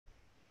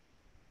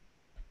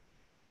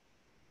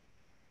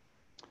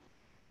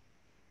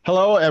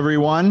Hello,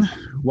 everyone.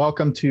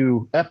 Welcome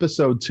to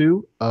episode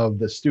 2 of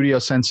the Studio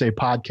Sensei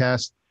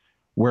podcast,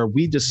 where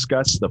we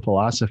discuss the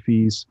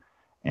philosophies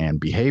and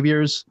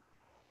behaviors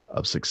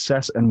of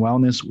success and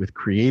wellness with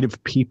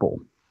creative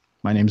people.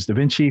 My name is Da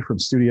Vinci from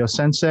Studio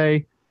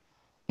Sensei,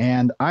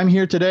 and I'm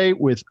here today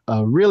with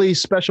a really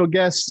special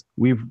guest.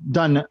 We've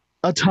done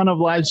a ton of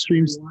live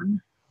streams.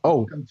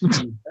 Oh,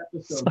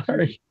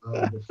 sorry.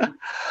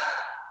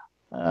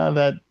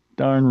 That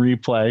darn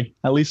replay.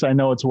 At least I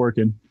know it's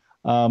working.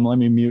 Let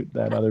me mute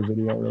that other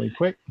video really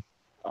quick.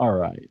 All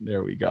right,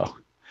 there we go.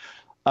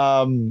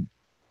 I'm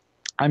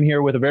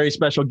here with a very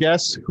special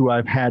guest who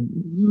I've had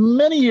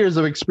many years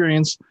of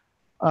experience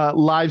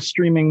live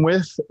streaming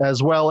with,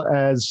 as well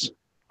as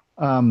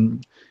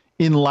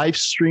in live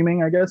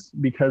streaming, I guess,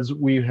 because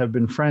we have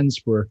been friends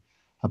for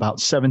about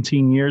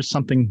 17 years,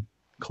 something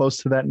close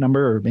to that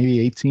number, or maybe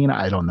 18.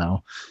 I don't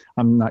know.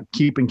 I'm not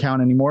keeping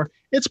count anymore.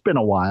 It's been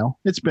a while.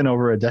 It's been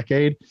over a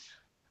decade.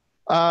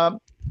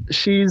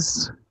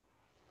 She's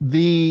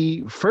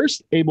the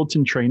first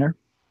Ableton trainer,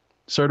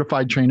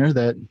 certified trainer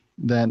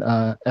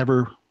that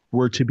ever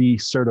were to be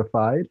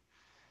certified.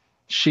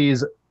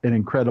 She's an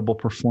incredible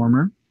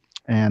performer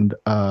and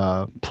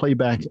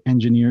playback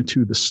engineer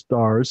to the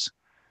stars,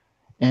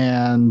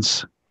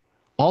 and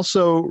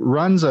also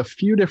runs a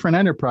few different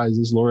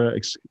enterprises, Laura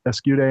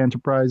Escudé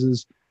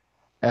Enterprises,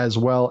 as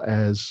well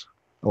as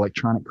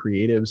Electronic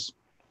Creatives.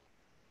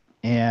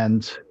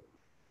 And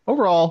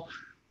overall,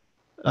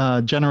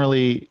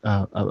 generally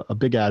a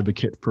big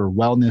advocate for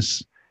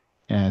wellness,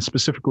 and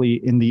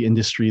specifically in the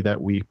industry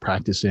that we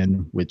practice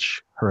in,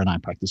 which her and I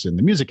practice in,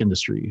 the music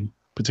industry,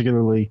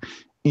 particularly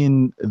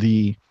in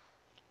the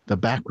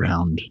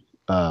background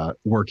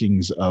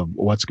workings of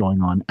what's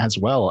going on, as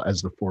well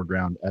as the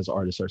foreground as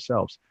artists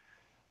ourselves.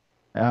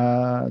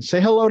 Say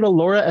hello to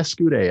Laura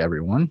Escudé,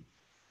 everyone.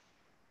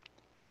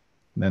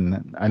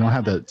 Then I don't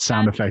have the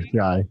sound effects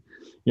guy.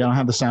 Yeah, I don't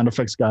have the sound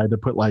effects guy to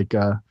put like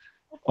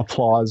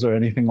applause or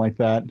anything like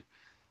that.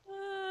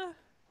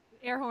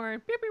 Air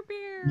horn. Beep, beep, beep.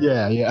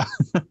 Yeah.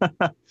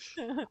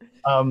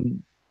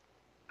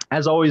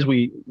 As always,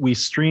 we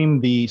stream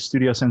the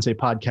Studio Sensei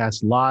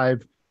podcast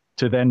live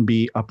to then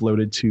be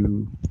uploaded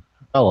to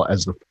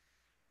as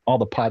all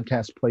the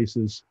podcast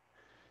places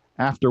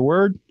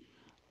afterward.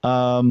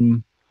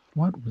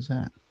 What was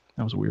that?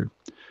 That was weird.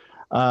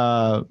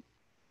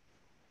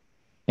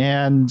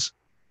 And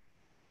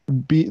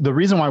the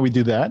reason why we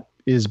do that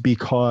is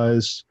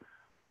because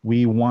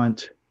we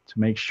want to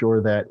make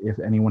sure that if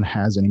anyone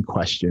has any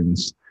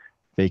questions,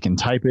 they can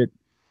type it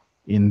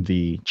in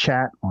the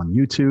chat on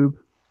YouTube.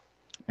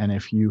 And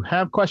if you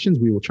have questions,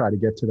 we will try to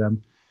get to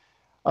them.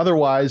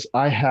 Otherwise,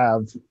 I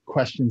have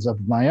questions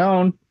of my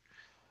own.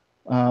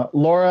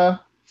 Laura,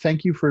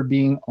 thank you for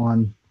being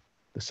on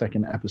the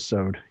second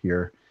episode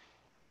here.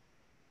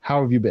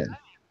 How have you been?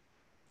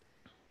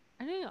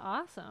 I'm doing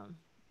awesome.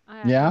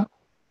 Yeah?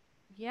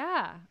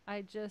 Yeah.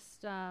 I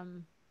just,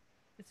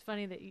 it's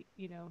funny that,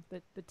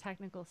 the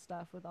technical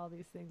stuff with all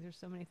these things, there's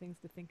so many things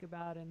to think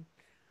about. And,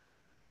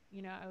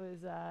 I was,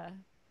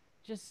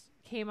 just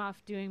came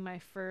off doing my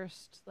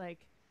first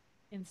like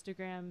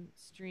Instagram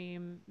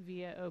stream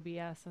via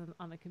OBS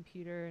on the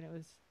computer, and it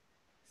was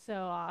so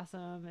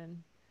awesome.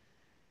 And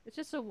it's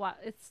just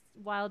it's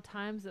wild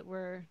times that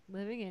we're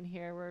living in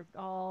here. We're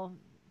all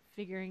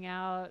figuring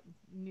out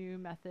new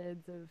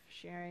methods of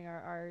sharing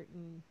our art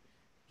and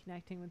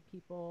connecting with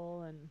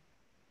people, and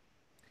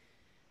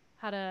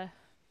how to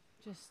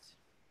just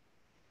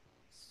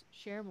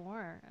share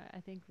more. I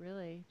think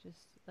really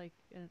just like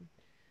and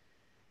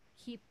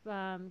keep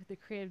the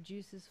creative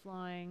juices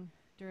flowing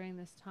during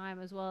this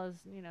time, as well as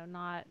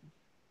not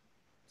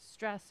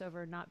stress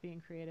over not being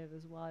creative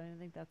as well. I mean, I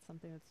think that's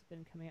something that's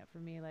been coming up for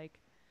me, like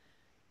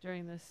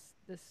during this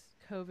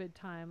COVID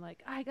time.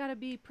 Like, I gotta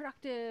be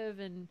productive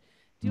and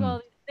do all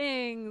these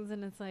things,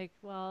 and it's like,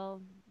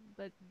 well,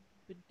 but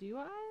do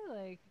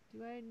I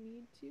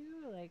need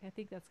to? Like, I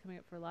think that's coming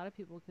up for a lot of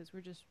people because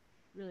we're just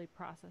really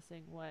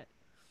processing what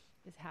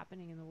is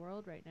happening in the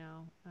world right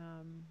now,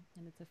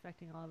 and it's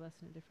affecting all of us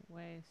in a different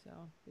way. So,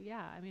 but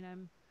yeah, I mean,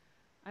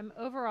 I'm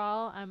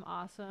overall, I'm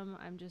awesome.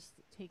 I'm just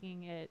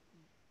taking it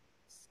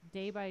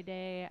day by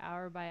day,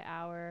 hour by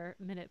hour,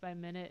 minute by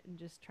minute, and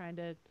just trying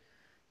to,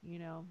 you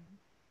know,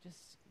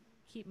 just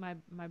keep my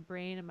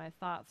brain and my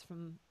thoughts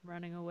from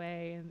running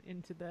away and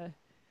into the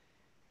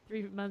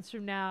 3 months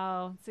from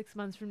now, 6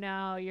 months from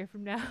now, a year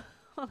from now,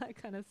 all that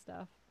kind of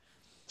stuff.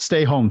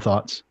 Stay home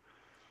thoughts.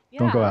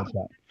 Don't go Yeah.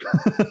 outside.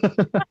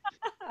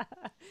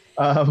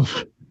 um,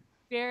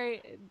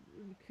 Very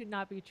could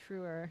not be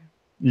truer.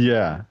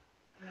 yeah.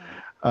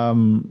 Yeah.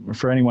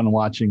 For anyone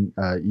watching,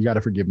 you got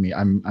to forgive me.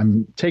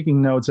 I'm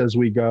taking notes as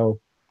we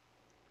go.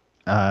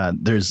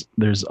 There's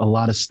a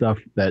lot of stuff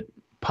that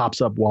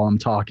pops up while I'm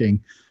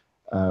talking,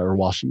 or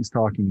while she's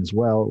talking as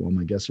well, when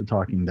my guests are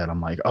talking, that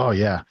I'm like, oh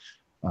yeah,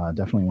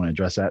 definitely want to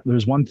address that.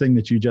 There's one thing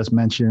that you just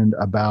mentioned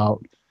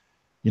about,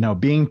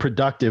 being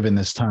productive in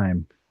this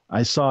time.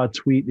 I saw a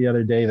tweet the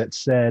other day that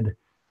said,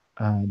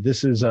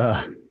 this is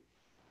a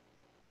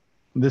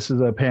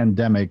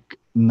pandemic.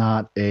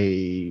 not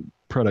a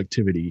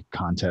productivity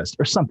contest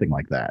or something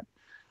like that.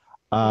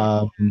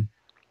 Yeah. Um,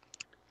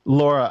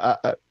 Laura,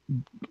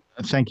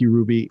 thank you,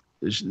 Ruby.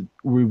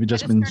 Ruby I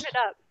just just been, turned it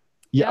up.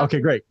 yeah, Yep. okay,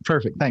 great,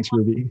 perfect. Thanks,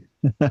 Ruby.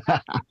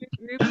 Yep.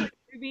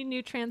 Ruby,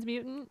 new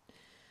transmutant.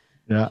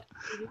 Yeah.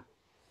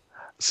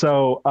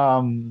 So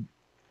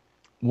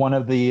one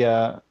of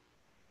the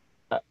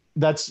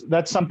that's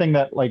something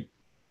that like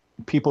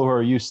people who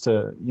are used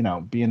to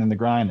being in the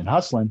grind and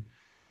hustling,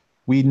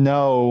 we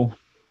know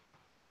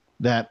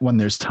that when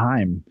there's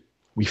time,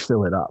 we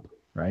fill it up,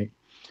 right?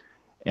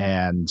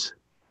 And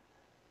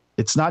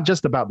it's not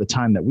just about the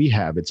time that we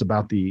have; it's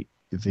about the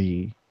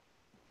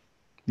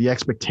the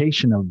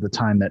expectation of the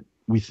time that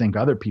we think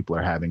other people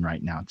are having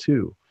right now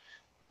too.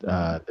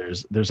 Mm-hmm.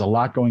 There's a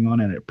lot going on,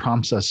 and it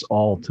prompts us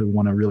all to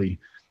want to really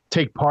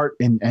take part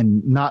and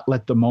not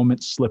let the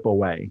moment slip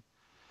away.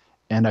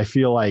 And I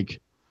feel like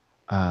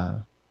uh,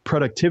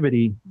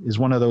 productivity is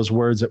one of those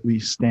words that we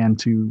stand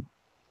to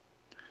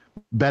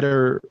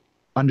better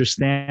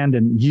understand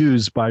and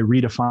use by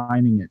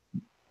redefining it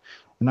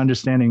and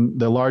understanding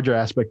the larger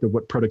aspect of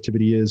what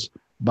productivity is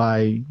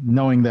by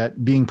knowing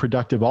that being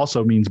productive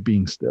also means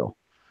being still.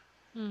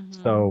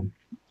 Mm-hmm. So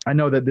I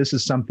know that this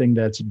is something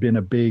that's been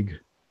a big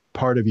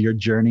part of your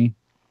journey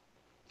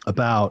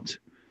about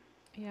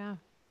Yeah.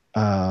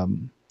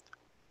 um,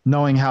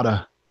 knowing how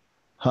to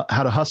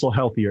hustle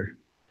healthier,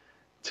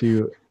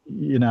 to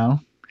you know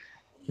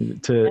Yeah.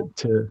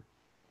 to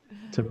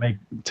to make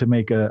to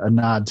make a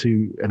nod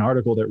to an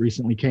article that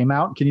recently came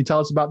out. Can you tell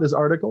us about this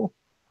article?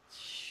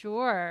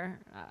 Sure.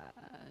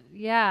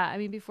 Yeah. I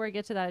mean, before I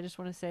get to that, I just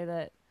want to say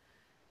that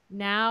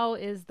now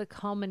is the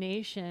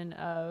culmination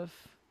of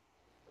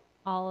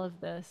all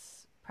of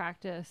this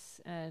practice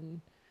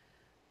and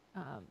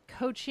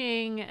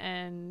coaching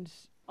and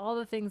all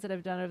the things that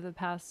I've done over the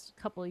past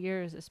couple of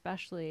years,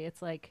 especially.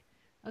 It's like,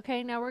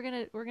 okay, now we're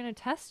gonna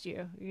test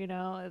you. You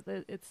know,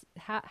 it's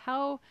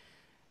how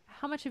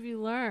much have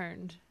you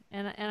learned?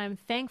 And I'm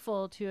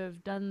thankful to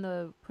have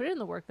put in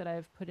the work that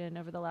I've put in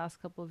over the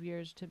last couple of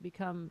years to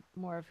become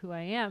more of who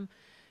I am,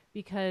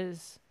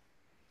 because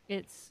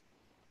it's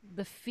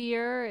the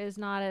fear is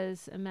not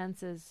as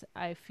immense as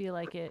I feel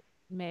like it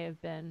may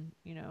have been,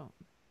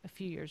 a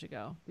few years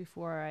ago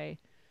before I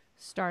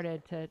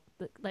started to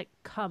like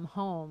come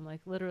home,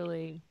 like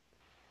literally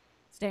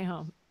stay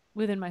home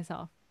within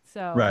myself.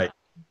 So, Right.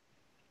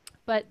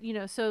 but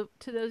so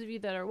to those of you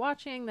that are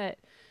watching that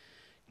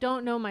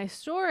don't know my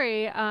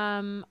story,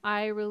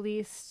 I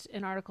released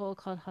an article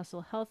called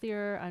Hustle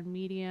Healthier on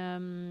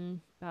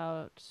Medium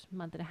about a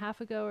month and a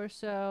half ago or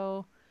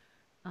so.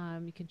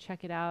 You can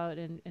check it out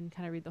and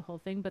kind of read the whole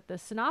thing. But the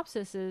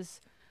synopsis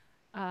is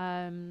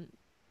um,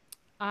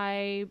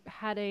 I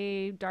had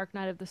a dark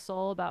night of the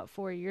soul about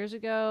 4 years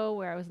ago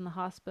where I was in the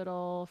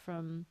hospital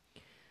from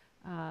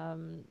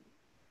um,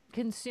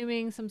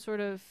 consuming some sort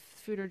of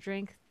food or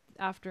drink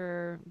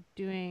after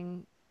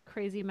doing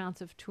crazy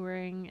amounts of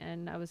touring,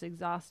 and I was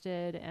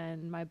exhausted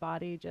and my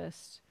body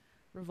just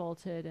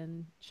revolted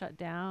and shut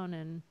down.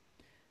 And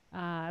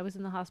I was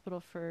in the hospital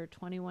for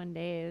 21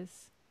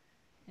 days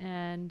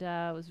and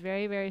was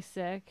very, very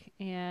sick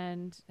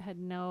and had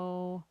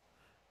no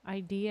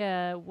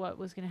idea what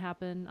was going to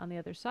happen on the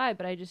other side.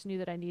 But I just knew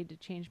that I needed to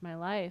change my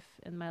life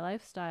and my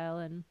lifestyle,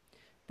 and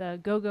the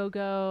go, go,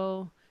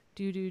 go,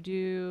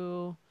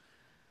 do,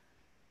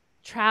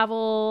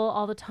 travel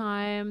all the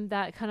time.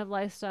 That kind of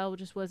lifestyle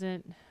just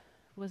wasn't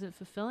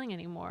fulfilling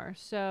anymore.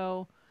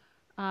 So,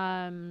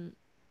 um,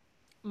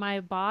 my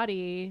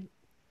body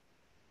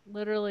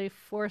literally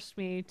forced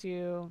me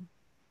to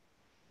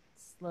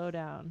slow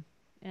down,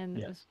 and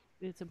Yes.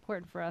 it's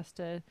important for us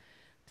to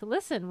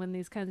listen when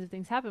these kinds of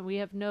things happen. We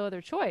have no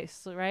other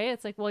choice, right?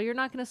 It's like, well, you're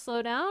not going to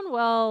slow down.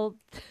 Well,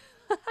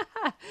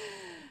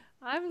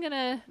 I'm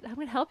gonna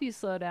help you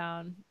slow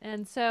down.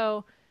 And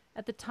so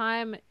at the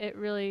time, it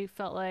really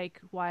felt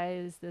like, why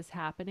is this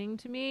happening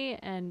to me?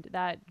 And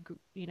that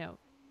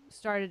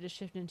started to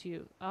shift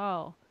into,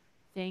 oh,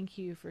 thank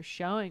you for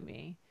showing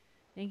me.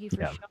 Thank you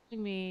for Yeah.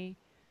 showing me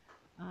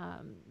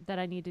that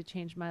I need to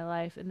change my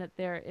life, and that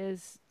there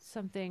is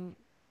something,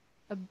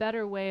 a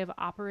better way of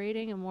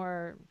operating, a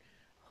more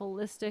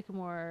holistic,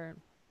 more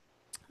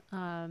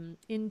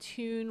in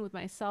tune with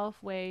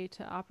myself way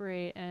to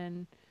operate.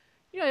 And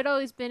I'd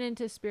always been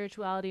into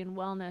spirituality and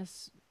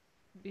wellness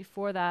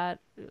before that,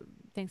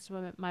 thanks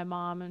to my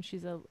mom, and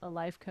she's a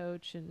life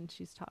coach, and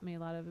she's taught me a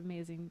lot of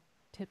amazing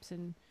tips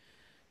and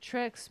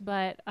tricks.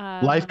 But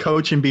Life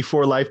coaching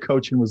before life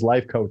coaching was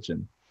life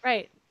coaching.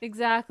 right,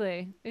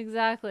 exactly,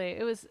 exactly.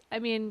 It was. I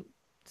mean,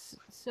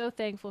 so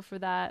thankful for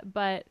that,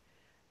 but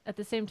at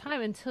the same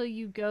time, until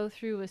you go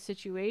through a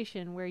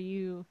situation where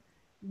you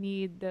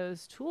need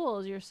those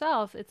tools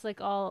yourself, it's like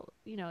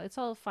it's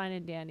all fine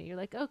and dandy. You're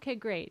like, okay,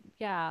 great.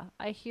 Yeah,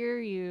 I hear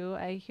you.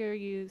 I hear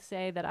you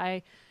say that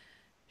I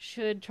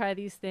should try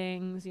these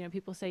things.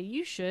 People say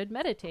you should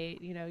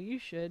meditate, you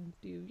should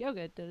do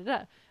yoga, da da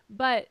da.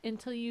 But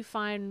until you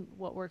find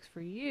what works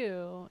for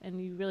you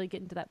and you really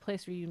get into that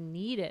place where you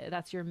need it,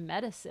 that's your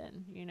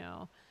medicine.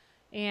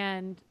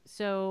 And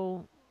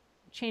so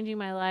changing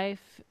my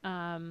life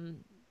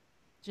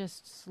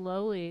just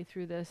slowly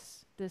through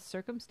this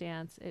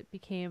circumstance. It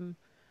became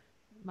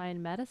my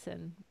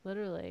medicine,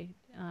 literally.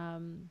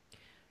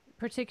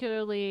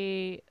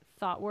 Particularly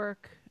thought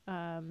work.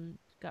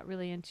 Got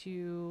really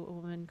into a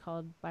woman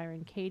called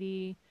Byron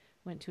Katie.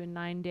 Went to a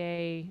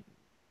 9-day,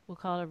 we'll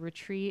call it a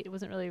retreat. It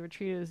wasn't really a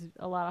retreat. It was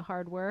a lot of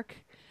hard work,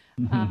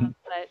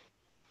 but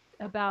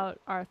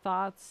about our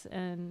thoughts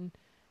and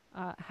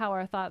how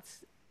our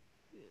thoughts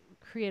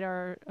create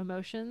our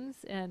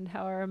emotions and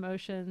how our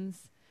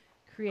emotions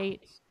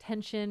create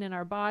tension in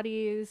our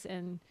bodies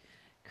and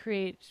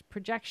create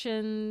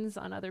projections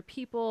on other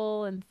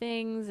people and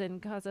things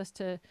and cause us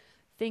to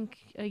think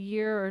a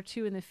year or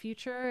two in the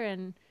future.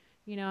 And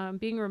I'm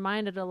being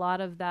reminded a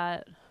lot of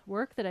that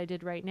work that I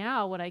did right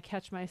now when I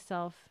catch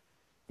myself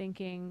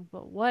thinking,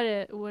 but what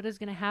is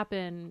going to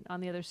happen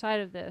on the other side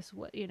of this,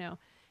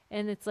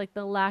 and it's like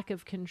the lack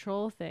of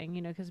control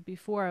thing, because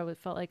before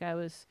felt like I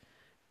was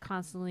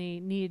constantly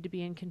needed to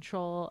be in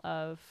control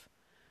of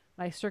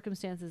my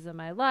circumstances in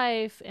my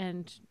life,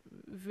 and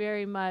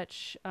very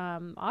much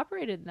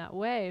operated in that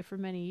way for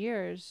many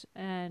years.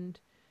 And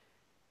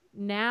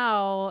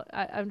now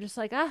I'm just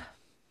like, I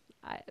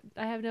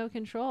have no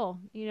control,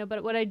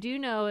 but what I do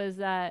know is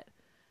that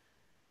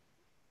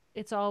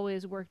it's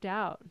always worked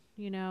out,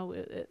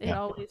 it Yeah.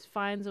 always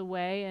finds a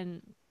way.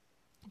 And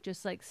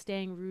just like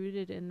staying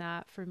rooted in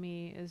that for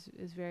me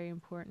is very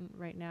important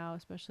right now,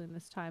 especially in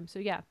this time. So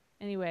yeah,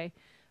 anyway,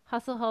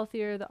 Hustle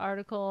Healthier, the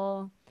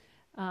article,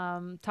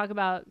 talk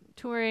about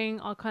touring,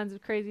 all kinds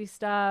of crazy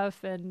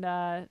stuff, and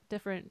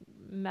different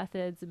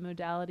methods and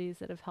modalities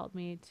that have helped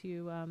me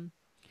to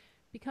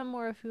become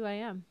more of who I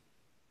am.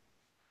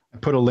 I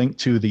put a link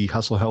to the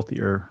Hustle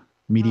Healthier Uh,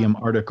 Medium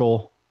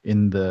article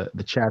in the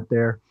chat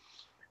there.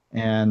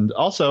 And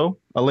also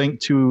a link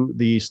to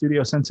the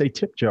Studio Sensei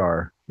tip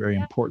jar. Very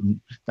yeah. important.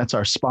 That's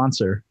our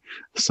sponsor.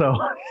 So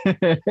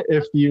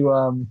if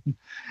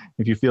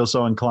you feel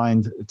so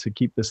inclined to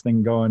keep this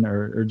thing going,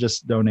 or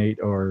just donate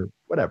or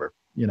whatever,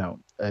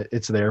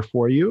 it's there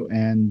for you.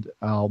 And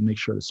I'll make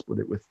sure to split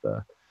it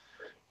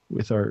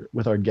with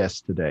our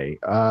guest today.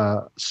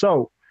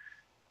 So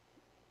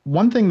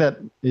one thing that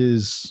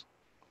is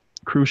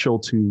crucial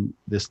to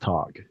this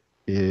talk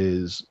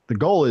is the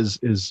goal is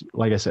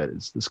like I said,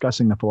 it's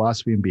discussing the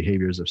philosophy and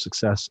behaviors of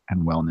success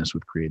and wellness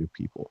with creative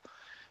people.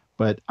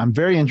 But I'm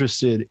very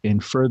interested in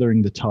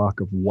furthering the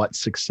talk of what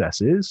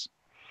success is.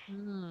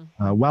 Mm.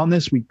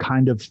 Wellness, we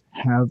kind of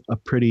have a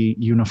pretty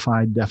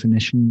unified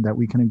definition that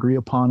we can agree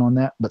upon on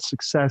that, but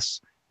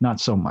success, not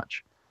so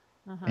much.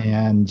 Uh-huh.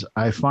 And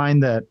I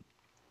find that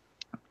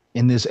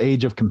in this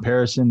age of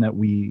comparison that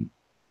we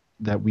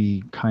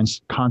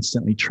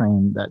constantly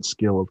train that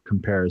skill of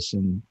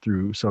comparison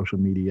through social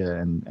media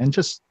and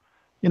just,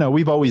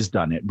 we've always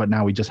done it, but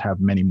now we just have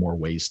many more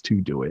ways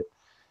to do it,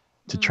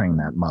 to Mm. train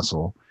that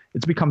muscle.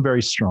 It's become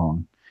very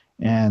strong.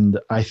 And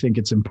I think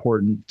it's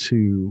important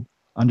to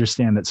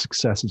understand that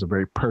success is a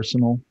very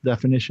personal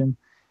definition.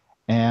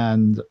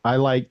 And I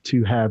like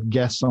to have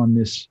guests on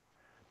this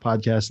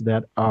podcast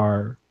that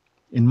are,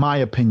 in my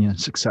opinion,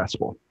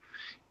 successful.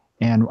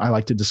 And I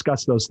like to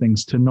discuss those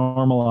things to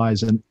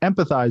normalize and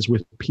empathize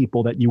with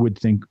people that you would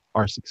think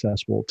are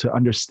successful, to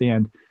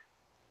understand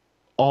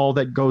all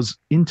that goes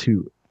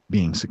into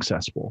being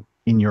successful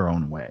in your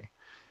own way.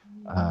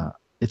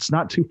 It's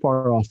not too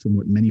far off from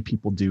what many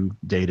people do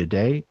day to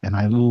day. And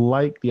I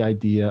like the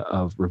idea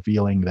of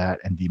revealing that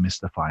and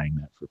demystifying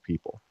that for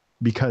people,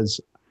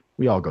 because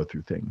we all go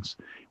through things.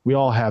 We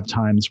all have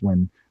times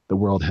when the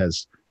world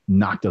has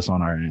knocked us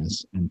on our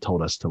ass and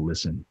told us to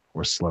listen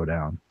or slow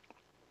down.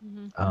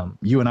 Mm-hmm.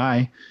 You and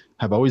I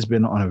have always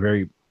been on a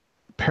very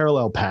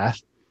parallel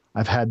path.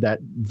 I've had that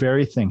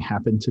very thing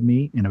happen to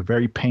me in a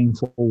very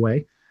painful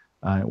way.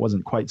 It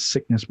wasn't quite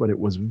sickness, but it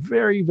was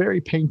very, very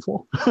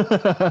painful,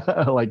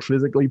 like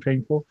physically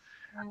painful.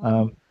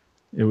 Yeah.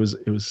 It was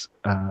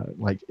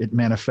like it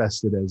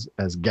manifested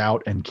as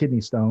gout and kidney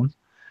stones.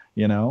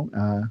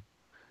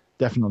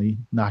 Definitely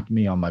knocked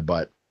me on my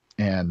butt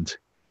and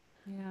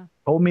Yeah.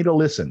 told me to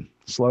listen,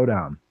 slow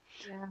down.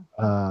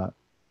 Yeah.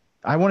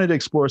 I wanted to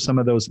explore some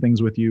of those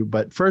things with you,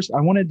 but first I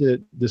wanted to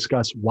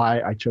discuss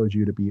why I chose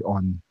you to be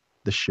on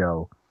the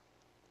show,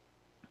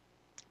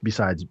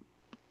 besides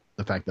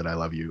the fact that I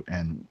love you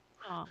and,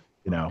 Oh.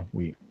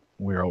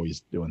 we're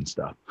always doing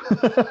stuff.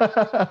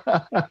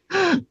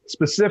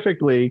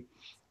 Specifically,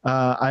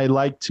 I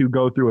like to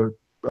go through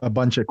a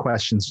bunch of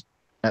questions,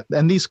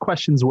 and these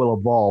questions will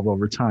evolve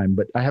over time,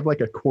 but I have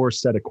like a core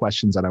set of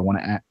questions that I want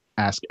to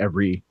ask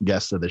every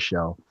guest of the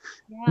show,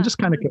 and Yeah. just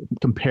kind of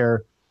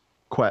compare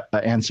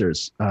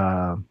answers,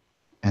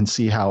 and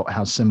see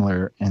how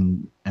similar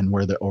and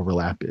where the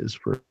overlap is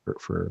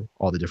for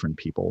all the different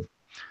people.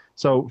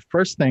 So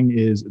first thing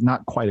is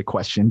not quite a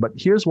question, but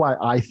here's why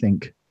I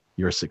think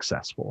you're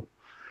successful.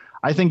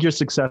 I think you're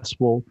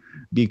successful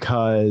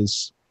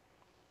because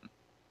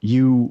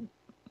you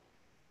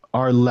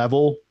are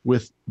level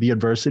with the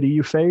adversity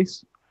you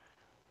face,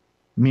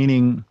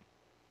 meaning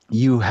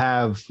you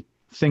have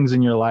things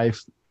in your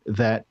life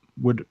that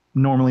would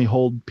normally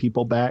hold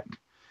people back.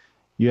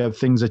 You have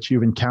things that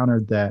you've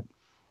encountered that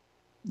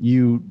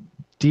you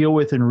deal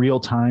with in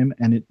real time,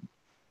 and it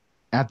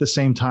at the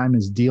same time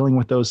as dealing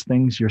with those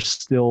things, you're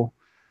still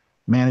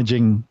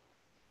managing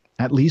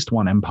at least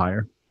one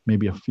empire,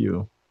 maybe a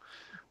few,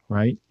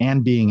 right?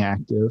 And being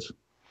active.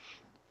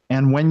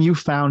 And when you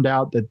found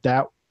out that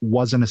that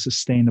wasn't a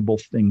sustainable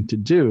thing to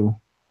do,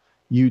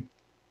 you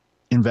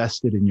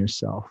invested in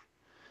yourself.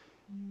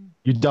 Mm.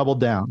 You doubled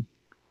down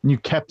and you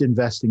kept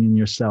investing in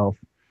yourself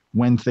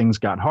when things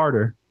got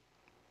harder,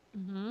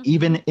 Mm-hmm.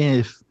 even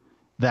if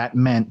that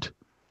meant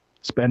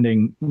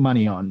spending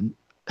money on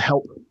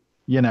help,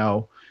 you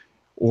know,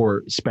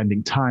 or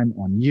spending time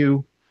on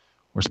you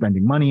or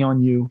spending money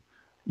on you.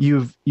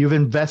 You've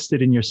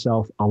invested in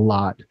yourself a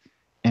lot,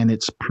 and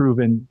it's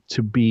proven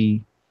to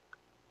be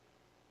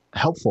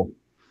helpful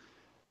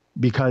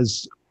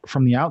because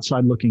from the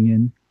outside looking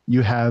in,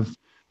 you have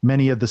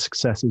many of the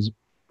successes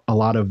a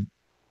lot of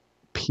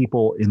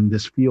people in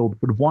this field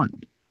would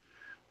want,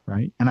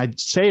 right? And I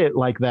say it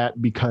like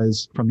that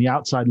because from the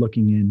outside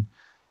looking in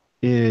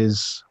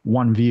is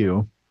one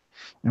view,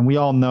 and we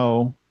all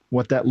know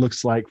what that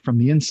looks like from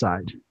the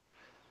inside.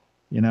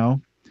 You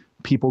know,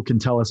 people can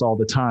tell us all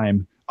the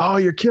time, "Oh,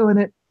 you're killing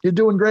it. You're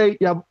doing great."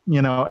 Yeah,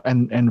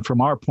 and from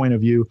our point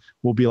of view,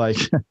 we'll be like,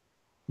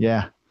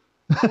 "Yeah."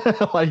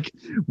 Like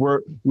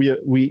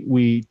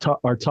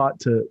are taught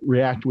to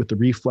react with the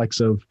reflex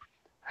of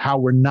how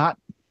we're not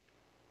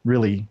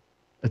really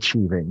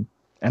achieving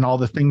and all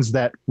the things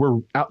that we're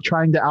out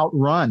trying to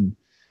outrun,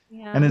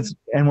 and Yeah. it's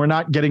we're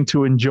not getting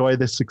to enjoy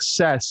the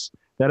success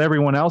that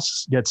everyone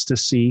else gets to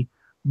see,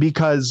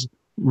 because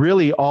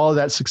really all of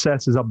that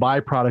success is a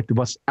byproduct of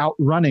us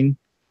outrunning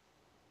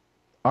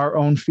our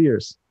own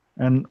fears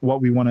and what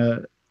we want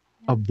to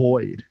Yeah.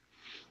 avoid.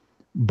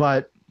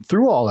 But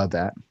through all of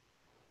that,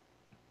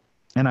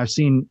 and I've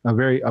seen a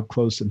very up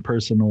close and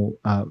personal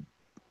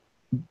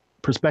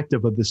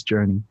perspective of this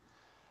journey,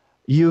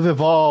 you've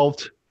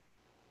evolved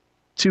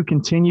to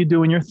continue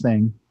doing your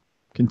thing,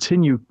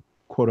 continue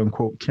quote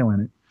unquote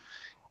killing it,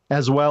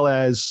 as well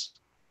as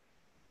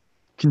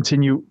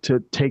continue to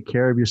take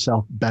care of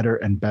yourself better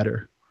and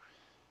better,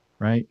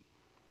 right?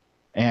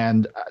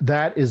 And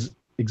that is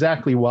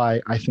exactly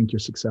why I think you're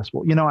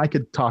successful. You know, I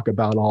could talk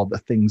about all the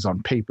things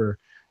on paper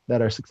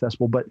that are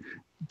successful, but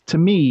to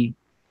me,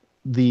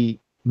 the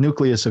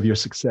nucleus of your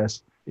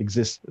success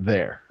exists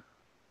there.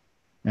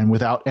 And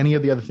without any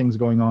of the other things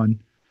going on,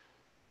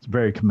 it's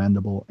very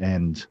commendable.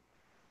 And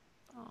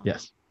Oh.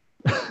 yes.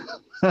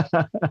 Oh,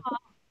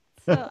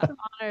 so I'm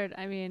honored.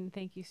 I mean,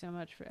 thank you so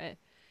much for it.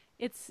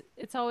 It's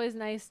always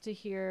nice to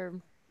hear,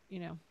 you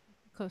know,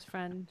 close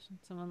friend,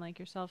 someone like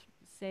yourself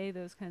say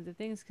those kinds of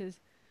things because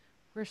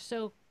we're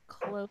so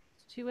close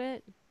to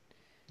it.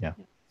 Yeah,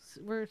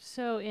 We're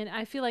so in.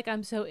 I feel like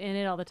I'm so in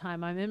it all the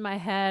time. I'm in my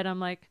head. I'm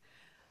like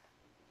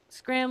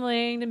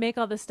scrambling to make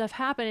all this stuff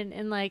happen,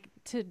 and like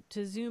to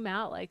zoom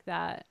out like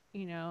that.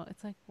 You know,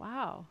 it's like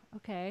wow.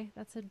 Okay,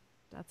 that's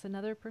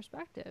another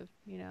perspective.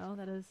 You know,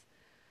 that is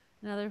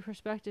another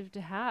perspective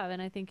to have,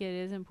 and I think it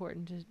is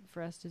important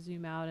for us to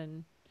zoom out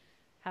and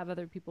have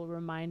other people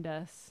remind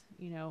us,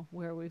 you know,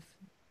 where we've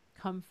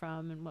come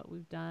from and what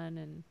we've done,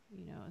 and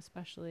you know,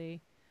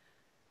 especially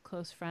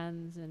close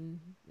friends and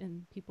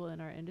people in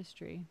our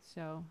industry.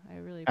 So I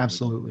really appreciate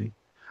absolutely.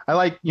 I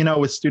like,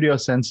 with Studio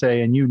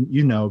Sensei,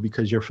 and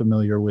because you're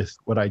familiar with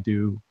what I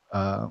do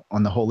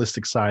on the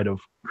holistic side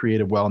of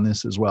creative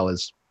wellness as well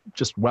as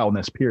just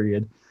wellness,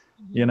 period. it.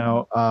 You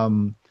know,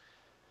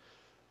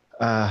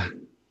 uh,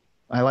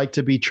 I like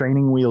to be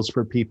training wheels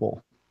for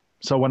people.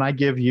 So when I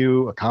give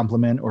you a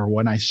compliment or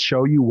when I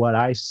show you what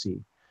I see,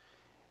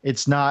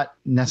 it's not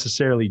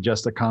necessarily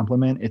just a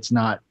compliment. It's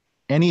not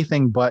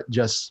anything but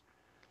just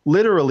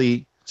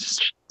literally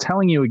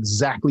telling you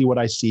exactly what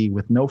I see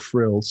with no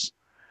frills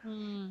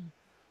Mm,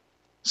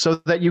 so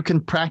that you can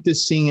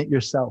practice seeing it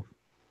yourself,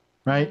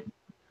 yeah. right?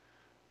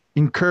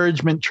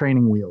 Encouragement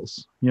training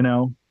wheels,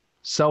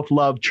 self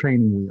love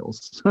training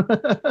wheels.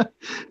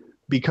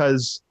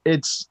 Because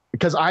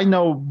I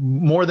know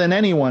more than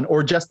anyone,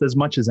 or just as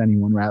much as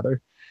anyone, rather,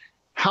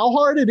 how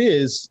hard it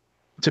is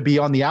to be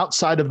on the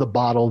outside of the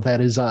bottle that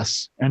is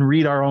us and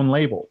read our own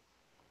label,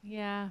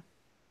 Yeah.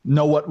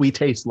 know what we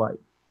taste like,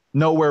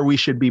 know where we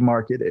should be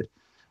marketed,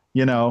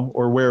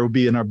 or where it would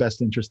be in our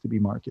best interest to be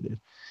marketed.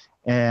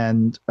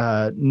 And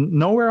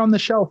nowhere on the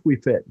shelf we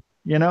fit,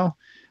 you know,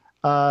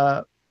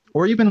 uh,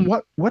 or even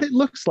what it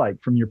looks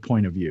like from your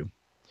point of view.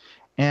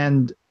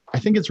 And I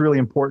think it's really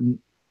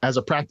important as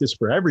a practice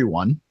for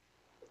everyone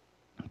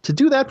to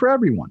do that for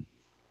everyone.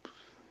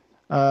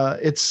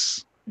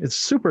 It's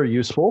super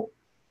useful,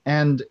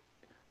 and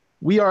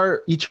we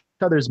are each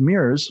other's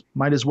mirrors.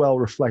 Might as well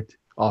reflect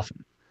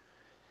often.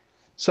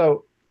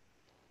 So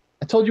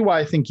I told you why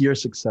I think you're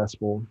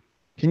successful.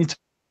 Can you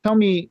tell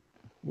me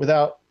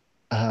without?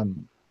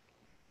 Um,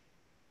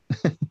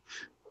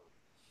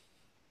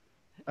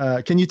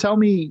 can you tell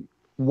me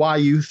why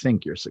you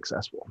think you're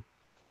successful?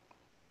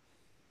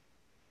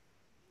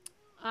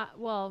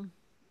 Well,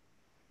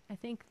 I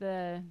think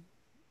the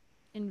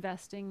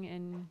investing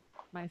in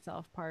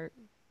myself part,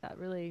 that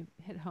really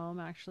hit home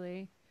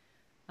actually.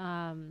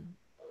 Um,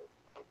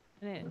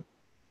 and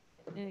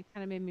it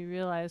kind of made me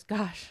realize,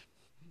 gosh,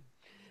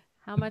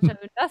 how much I've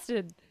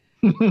invested,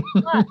 a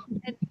lot,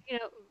 and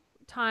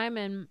time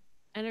and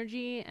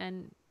energy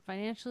and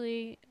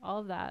financially, all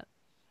of that.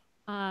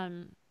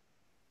 Um,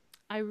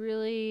 I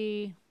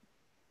really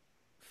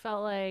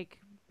felt like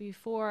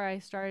before I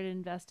started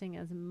investing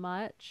as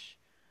much,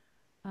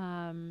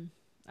 um,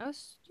 I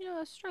was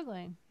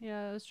struggling.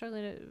 I was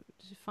struggling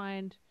to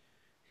find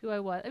who I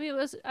was. I mean,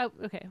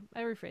 okay.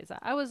 I rephrase that.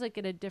 I was like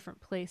in a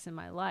different place in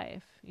my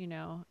life,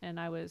 and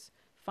I was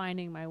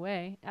finding my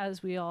way,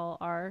 as we all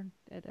are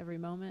at every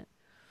moment.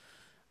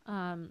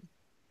 Um,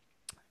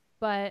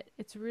 but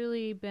it's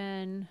really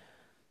been,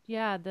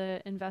 yeah,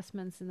 the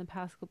investments in the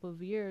past couple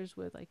of years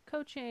with like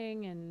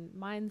coaching and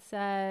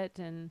mindset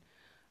and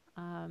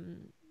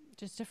um,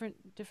 just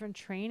different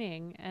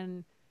training.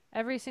 And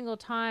every single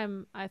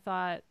time I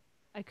thought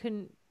I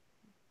couldn't,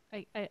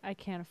 I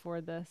can't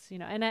afford this,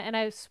 and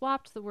I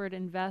swapped the word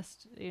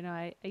invest.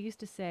 I used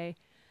to say,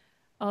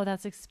 oh,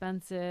 that's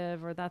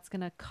expensive, or that's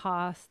going to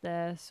cost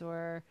this,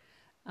 or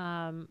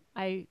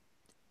I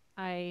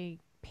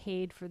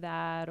paid for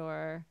that,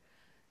 or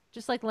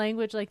just like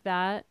language like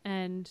that.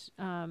 And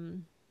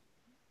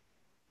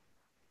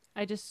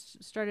I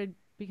just started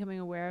becoming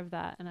aware of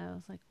that, and I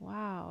was like,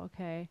 wow,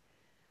 okay,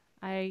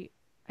 I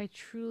I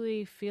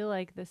truly feel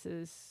like this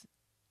is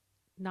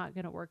not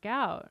going to work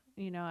out.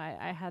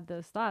 I had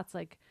those thoughts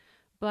like,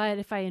 but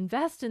if I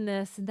invest in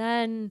this, and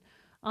then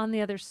on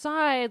the other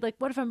side, like,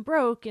 what if I'm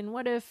broke, and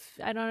what if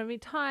I don't have any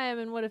time,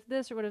 and what if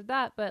this or what if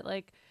that? But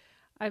like,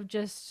 I've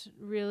just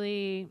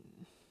really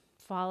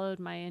followed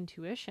my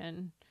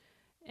intuition.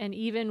 And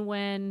even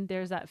when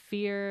there's that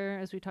fear,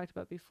 as we talked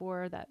about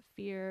before, that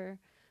fear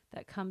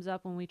that comes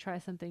up when we try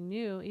something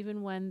new,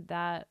 even when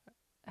that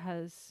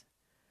has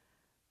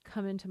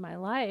come into my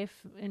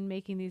life in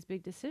making these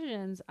big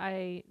decisions,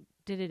 I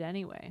did it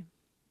anyway.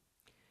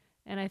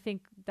 And I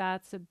think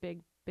that's a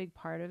big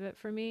part of it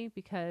for me,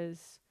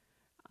 because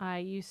I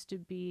used to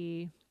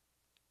be,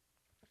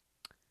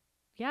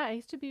 yeah, I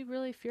used to be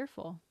really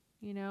fearful,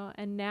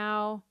 and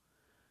now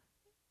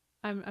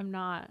I'm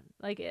not.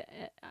 Like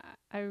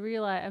I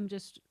realize, I'm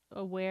just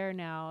aware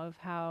now of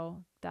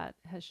how that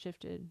has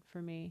shifted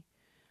for me.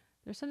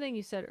 There's something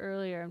you said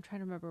earlier. I'm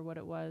trying to remember what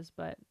it was,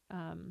 but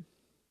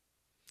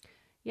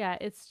yeah,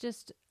 it's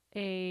just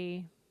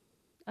a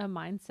a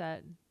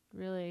mindset.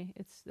 Really,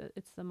 it's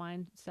the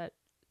mindset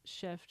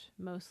shift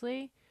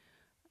mostly,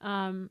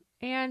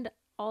 and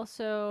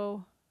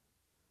also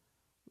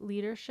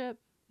leadership.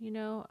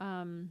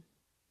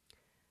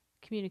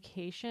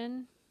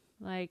 Communication.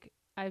 Like,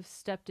 I've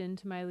stepped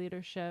into my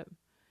leadership.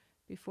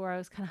 Before I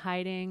was kind of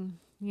hiding.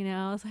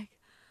 I was like,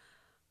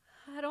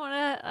 I don't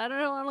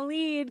want to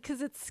lead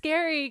because it's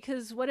scary.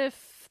 Because what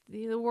if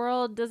the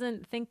world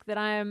doesn't think that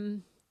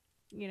I'm,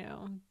 you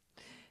know,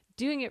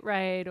 doing it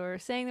right, or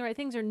saying the right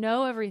things, or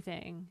know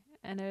everything?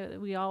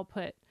 And we all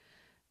put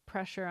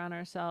pressure on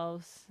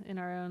ourselves in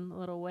our own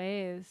little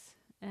ways.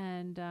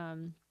 And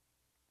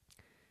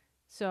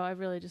so I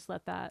really just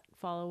let that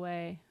fall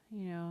away,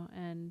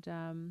 and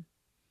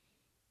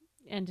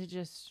to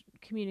just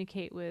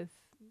communicate with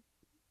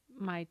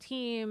my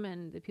team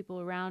and the people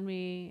around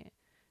me,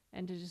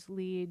 and to just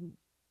lead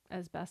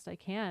as best I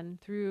can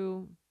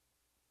through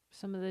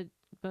some of the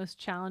most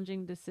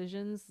challenging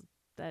decisions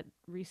that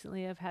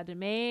recently I've had to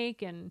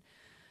make, and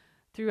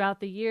throughout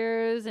the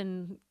years.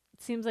 And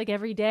it seems like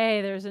every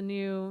day there's a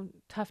new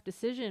tough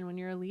decision when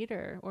you're a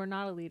leader or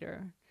not a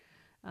leader.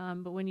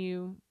 But when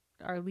you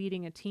are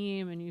leading a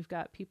team and you've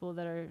got people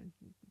that are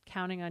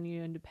counting on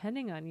you and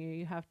depending on you,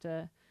 you have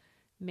to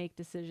make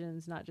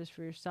decisions not just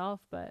for yourself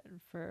but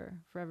for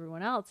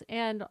everyone else,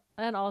 and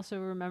also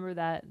remember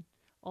that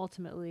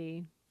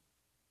ultimately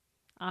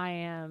I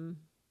am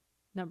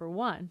number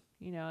one.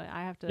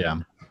 I have to Yeah.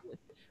 we have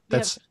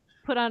That's to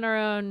put on our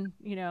own,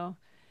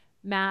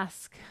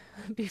 mask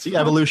it's the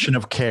before. evolution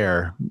of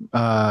care.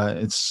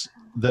 It's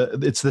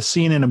the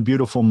scene in A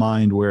Beautiful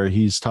Mind where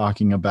he's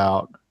talking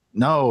about,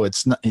 no,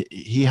 it's not.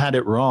 He had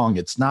it wrong.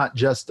 It's not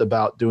just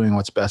about doing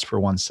what's best for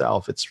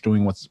oneself. It's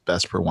doing what's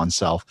best for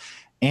oneself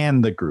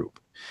and the group.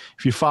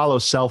 If you follow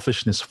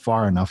selfishness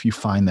far enough, you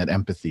find that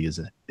empathy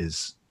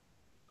is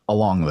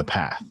along the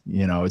path.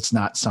 It's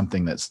not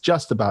something that's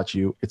just about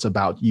you. It's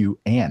about you,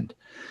 and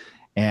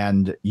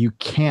you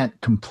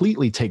can't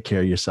completely take care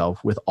of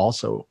yourself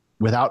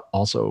without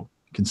also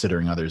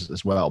considering others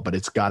as well. But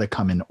it's got to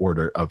come in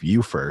order of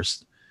you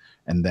first,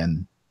 and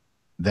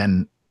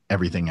then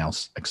everything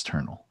else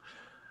external.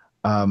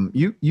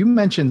 You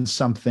mentioned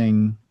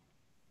something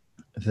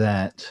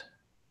that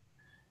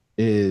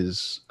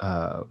is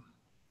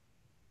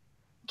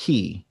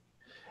key,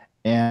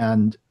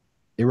 and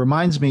it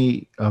reminds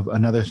me of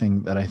another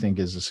thing that I think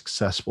is a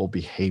successful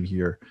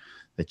behavior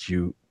that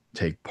you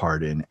take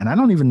part in. And I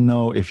don't even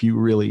know if you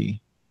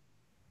really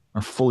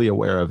are fully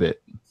aware of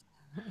it.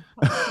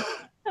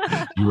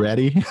 You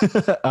ready?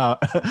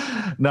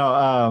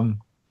 No.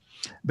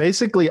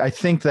 Basically, I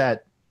think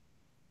that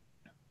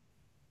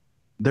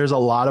there's a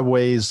lot of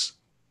ways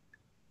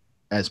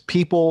as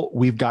people,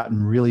 we've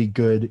gotten really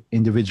good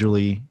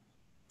individually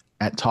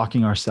at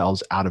talking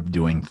ourselves out of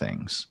doing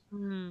things.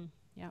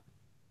 Yeah.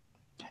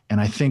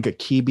 And I think a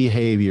key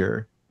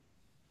behavior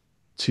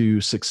to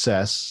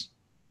success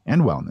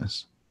and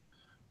wellness,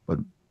 but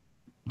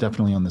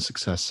definitely on the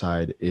success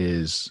side,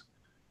 is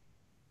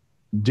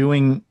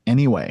doing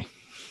anyway,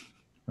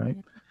 right?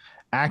 Yeah.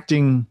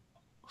 Acting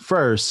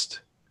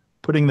first,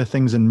 putting the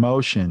things in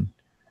motion,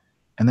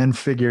 and then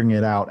figuring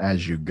it out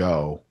as you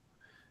go.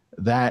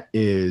 That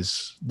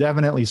is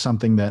definitely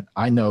something that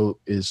I know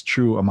is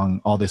true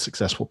among all the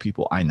successful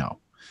people I know.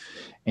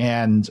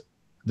 And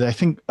I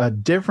think a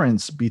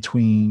difference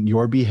between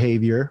your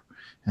behavior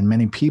and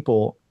many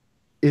people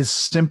is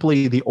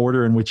simply the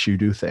order in which you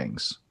do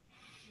things.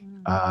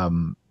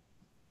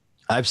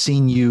 I've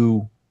seen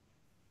you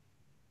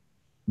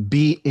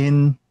be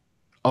in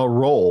a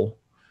role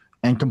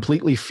and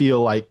completely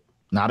feel like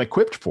not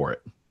equipped for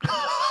it.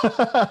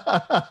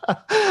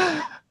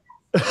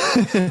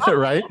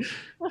 Right?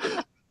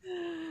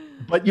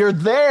 But you're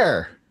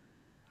there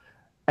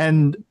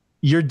and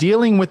you're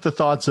dealing with the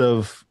thoughts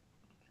of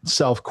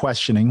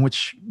self-questioning,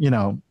 which,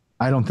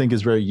 I don't think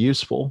is very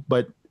useful,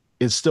 but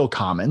is still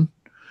common,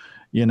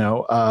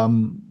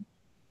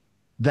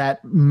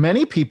 that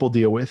many people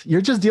deal with.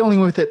 You're just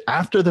dealing with it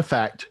after the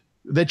fact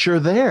that you're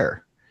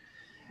there.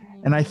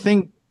 And I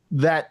think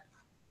that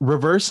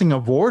reversing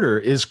of order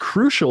is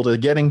crucial to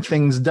getting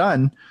things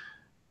done,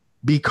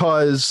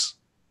 because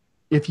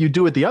if you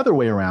do it the other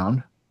way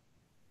around,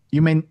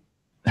 you may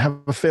have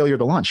a failure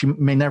to launch. You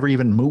may never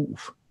even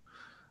move,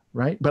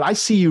 right? But I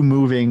see you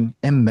moving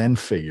and then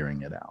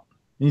figuring it out.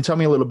 Can you tell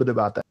me a little bit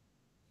about that?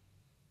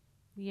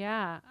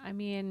 Yeah. I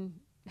mean,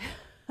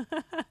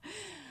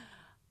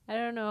 I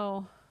don't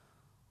know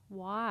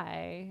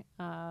why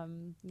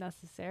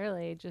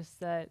necessarily, just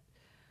that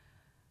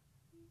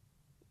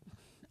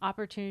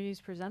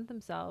opportunities present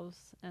themselves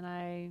and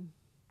I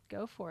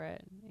go for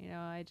it.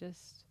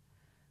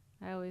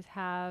 I always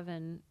have,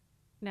 and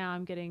now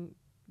I'm getting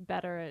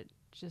better at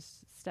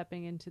just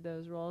stepping into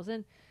those roles.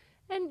 And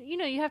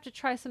you have to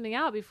try something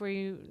out before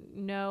you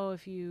know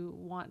if you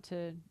want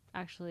to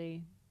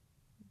actually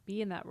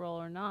be in that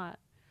role or not.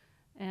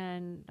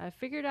 And I've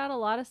figured out a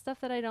lot of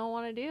stuff that I don't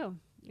want to do.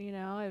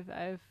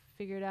 I've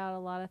figured out a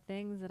lot of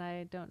things that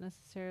I don't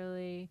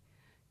necessarily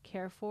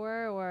care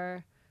for,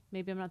 or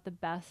maybe I'm not the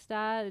best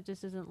at. It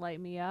just doesn't light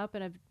me up.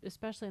 And I've,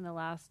 especially in the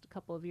last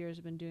couple of years,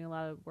 I've been doing a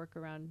lot of work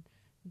around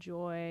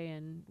joy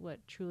and what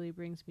truly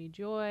brings me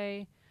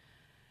joy.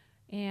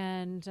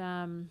 And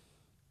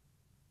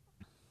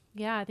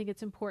yeah, I think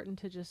it's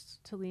important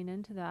to lean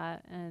into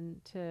that and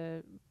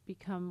to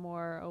become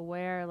more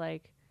aware.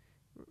 Like,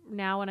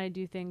 now when I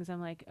do things,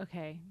 I'm like,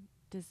 okay,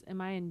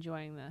 am I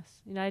enjoying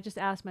this? I just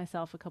asked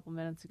myself a couple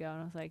minutes ago,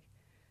 and I was like,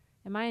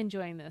 am I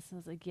enjoying this? And I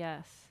was like,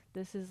 yes.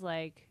 This is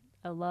like,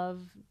 I love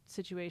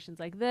situations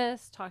like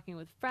this, talking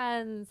with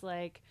friends,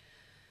 like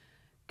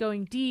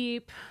going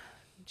deep,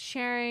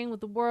 sharing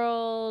with the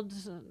world,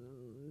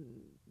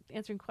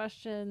 answering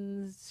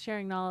questions,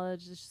 sharing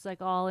knowledge. It's just like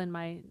all in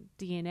my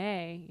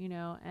DNA,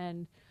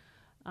 and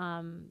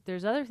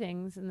there's other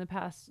things in the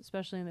past,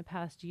 especially in the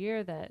past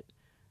year, that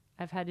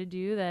I've had to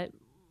do that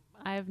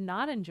I have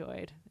not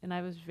enjoyed, and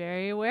I was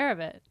very aware of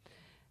it.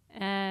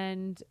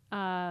 And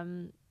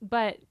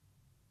but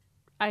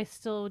I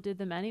still did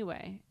them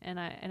anyway, and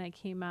I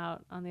came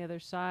out on the other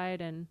side,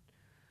 and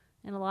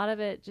a lot of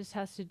it just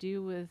has to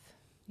do with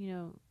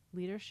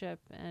leadership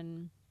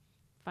and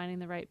finding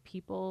the right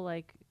people.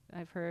 Like,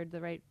 I've heard, the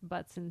right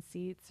butts in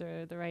seats,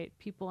 or the right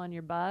people on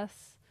your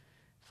bus.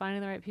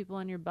 Finding the right people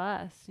on your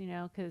bus,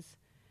 because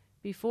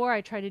before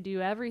I tried to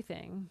do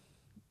everything,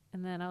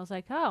 and then I was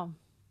like, oh,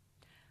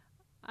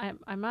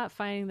 I'm not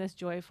finding this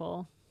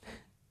joyful,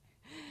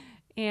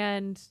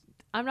 and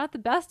I'm not the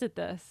best at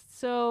this.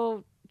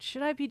 So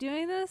should I be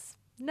doing this?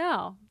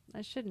 No,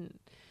 I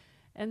shouldn't.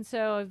 And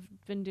so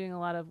I've been doing a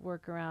lot of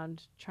work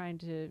around trying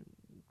to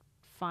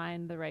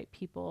find the right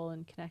people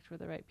and connect with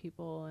the right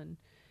people, and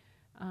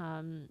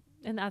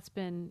that's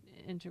been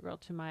integral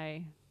to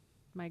my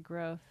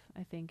growth,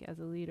 I think, as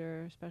a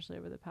leader, especially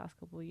over the past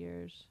couple of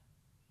years.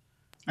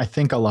 I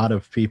think a lot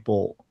of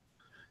people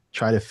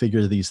try to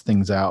figure these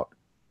things out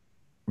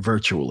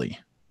virtually,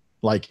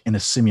 like in a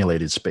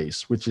simulated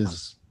space, which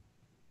is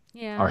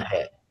our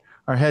head.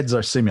 Our heads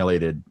are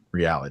simulated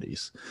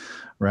realities,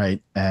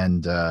 right?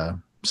 And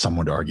some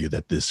would argue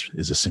that this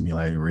is a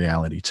simulated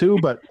reality too,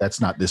 but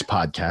that's not this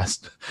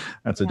podcast.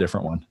 That's a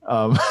different one.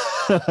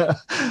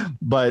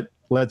 But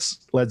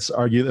let's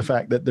argue the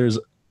fact that there's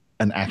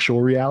an actual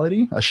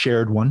reality, a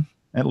shared one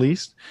at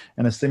least,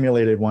 and a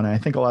simulated one. And I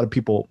think a lot of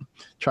people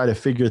try to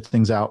figure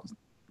things out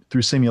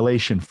through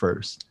simulation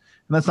first.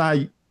 And that's not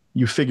how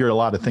you figure a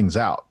lot of things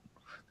out.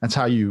 That's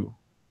how you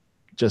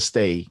just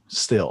stay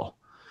still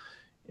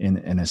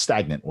in a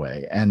stagnant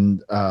way.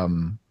 And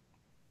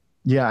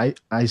yeah,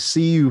 I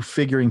see you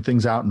figuring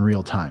things out in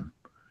real time.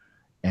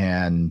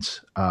 And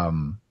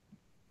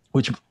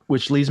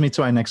which leads me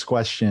to my next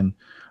question.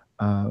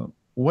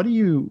 What do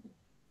you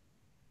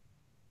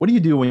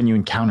do when you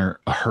encounter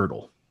a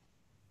hurdle?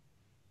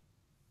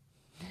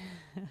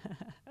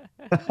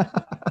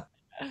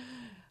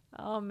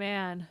 Oh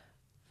man.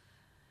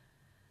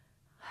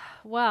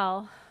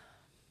 Well,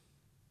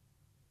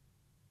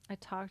 I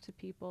talk to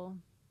people,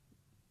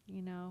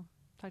 you know,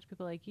 talk to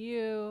people like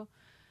you,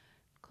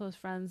 close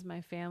friends,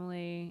 my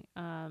family,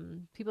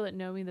 people that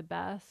know me the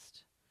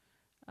best.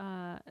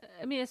 I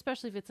mean,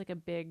 especially if it's like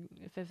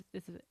if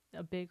it's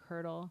a big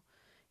hurdle.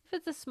 If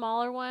it's a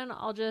smaller one,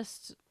 I'll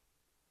just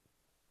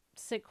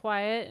sit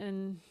quiet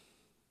and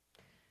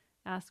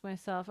ask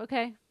myself,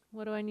 okay,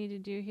 what do I need to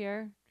do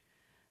here?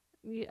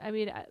 I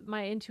mean,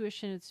 my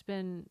intuition,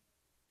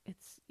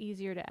 it's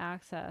easier to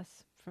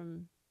access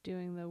from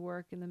doing the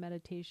work and the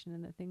meditation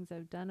and the things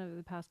I've done over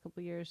the past couple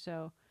of years.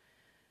 So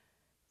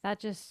that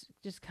just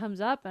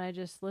comes up and I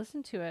just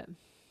listen to it,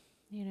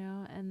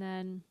 and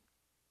then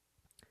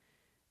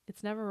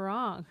it's never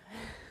wrong.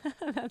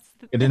 That's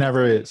the It thing.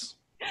 never is.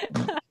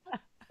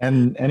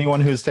 And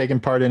anyone who's taken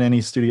part in any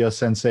Studio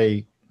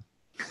Sensei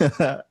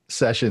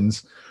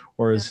sessions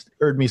or Yeah. has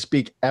heard me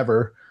speak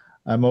ever,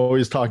 I'm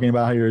always talking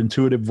about how your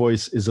intuitive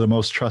voice is the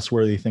most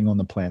trustworthy thing on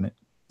the planet.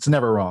 It's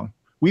never wrong.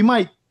 We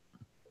might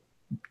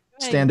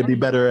stand to be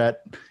better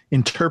at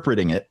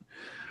interpreting it,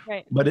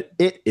 Right. but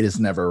it is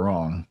never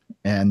wrong.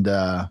 And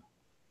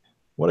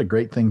what a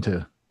great thing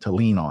to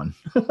lean on,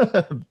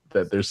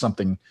 that there's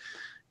something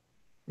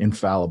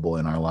infallible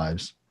in our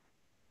lives.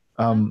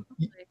 Um,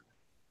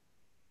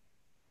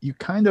 you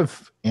kind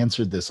of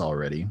answered this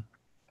already.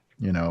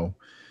 You know,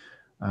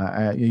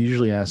 I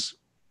usually ask,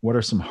 what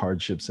are some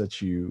hardships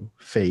that you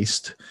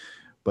faced?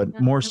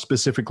 But more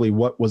specifically,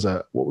 what was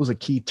a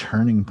key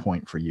turning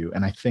point for you?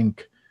 And I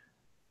think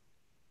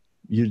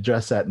you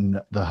address that in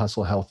the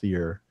Hustle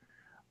Healthier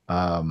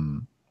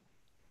um,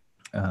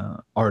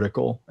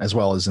 article, as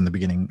well as in the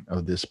beginning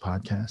of this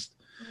podcast.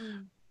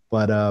 Mm.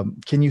 But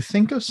can you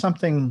think of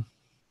something?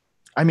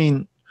 I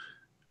mean,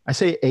 I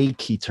say a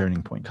key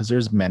turning point because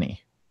there's many,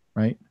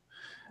 right?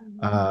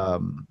 Mm-hmm.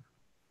 Um,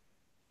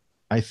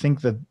 I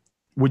think that,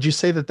 would you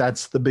say that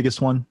that's the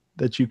biggest one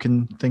that you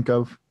can think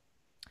of?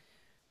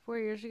 4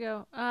 years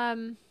ago.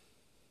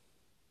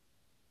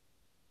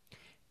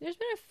 There's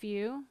been a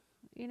few,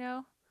 you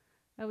know.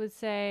 I would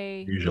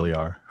say, Usually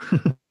are.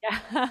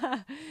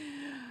 yeah.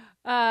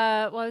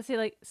 Well, I would say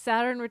like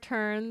Saturn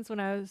Returns when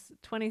I was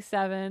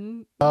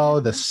 27. Oh,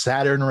 the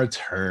Saturn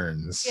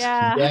Returns.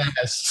 Yeah.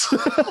 Yes.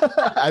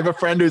 I have a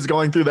friend who's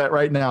going through that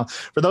right now.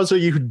 For those of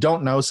you who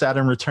don't know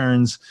Saturn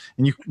Returns,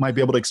 and you might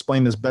be able to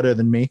explain this better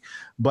than me,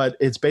 but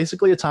it's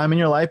basically a time in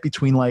your life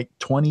between like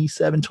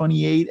 27,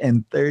 28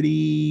 and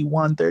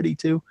 31,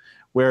 32,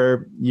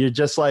 where you're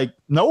just like,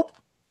 nope.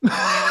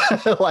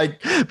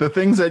 Like the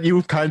things that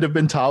you've kind of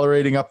been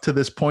tolerating up to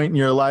this point in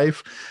your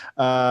life,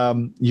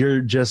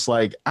 you're just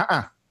like,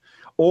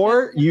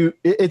 or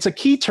it's a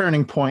key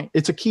turning point.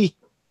 It's a key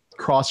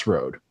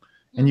crossroad,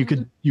 and you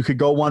could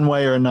go one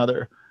way or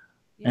another.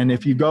 And Yeah.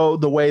 if you go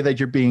the way that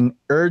you're being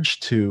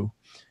urged to,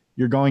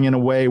 you're going in a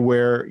way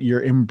where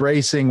you're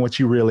embracing what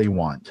you really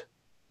want.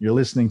 You're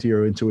listening to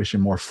your intuition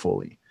more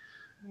fully.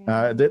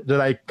 Yeah. Did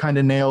I kind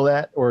of nail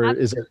that, or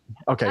is it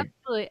okay?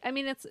 Absolutely. I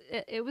mean,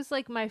 it was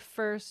like my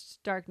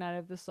first Dark Night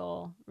of the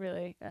Soul,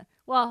 really.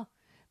 Well,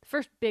 the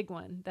first big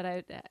one that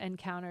I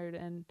encountered,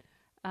 and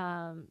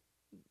um,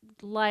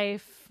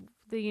 life,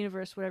 the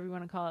universe, whatever you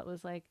want to call it,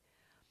 was like,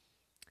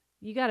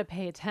 you got to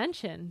pay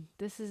attention.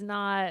 This is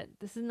not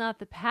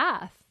the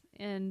path.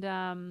 And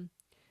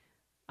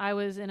I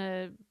was in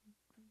a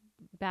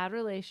bad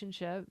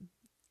relationship,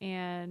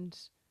 and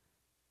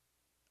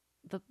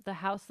the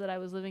house that I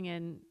was living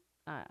in,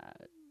 uh,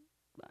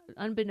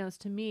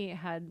 unbeknownst to me,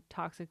 had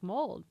toxic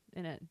mold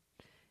in it,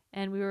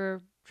 and we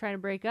were trying to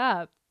break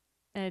up,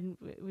 and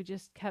we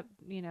just kept,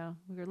 we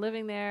were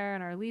living there,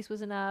 and our lease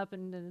wasn't up,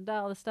 and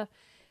all this stuff,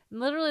 and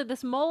literally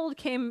this mold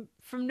came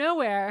from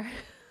nowhere.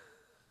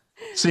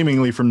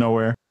 Seemingly from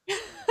nowhere.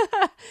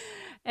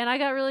 And I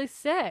got really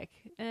sick,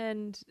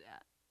 and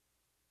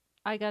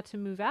I got to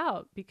move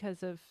out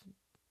because of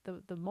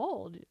the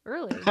mold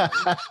early.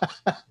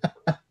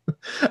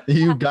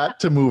 You got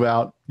to move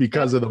out Got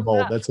because to of the move mold.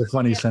 out. That's a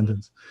funny Yeah,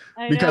 sentence.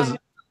 I know. Because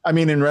I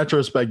mean, in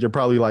retrospect, you're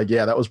probably like,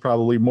 yeah, that was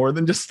probably more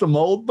than just the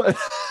mold, but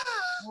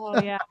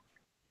Oh yeah.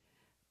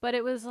 But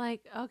it was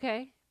like,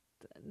 okay,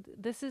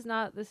 this is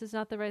not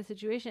the right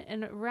situation.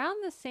 And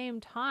around the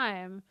same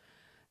time,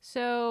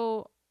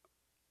 so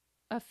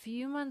a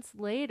few months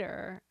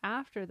later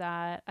after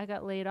that, I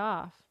got laid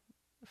off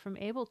from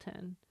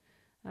Ableton.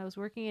 I was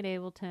working at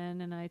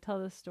Ableton, and I tell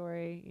this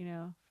story,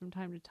 from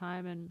time to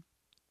time. And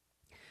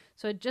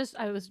so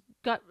I was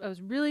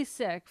really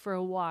sick for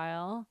a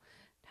while,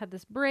 had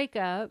this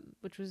breakup,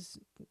 which was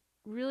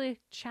really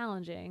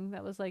challenging.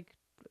 That was like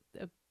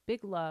a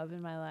big love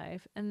in my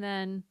life. And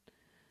then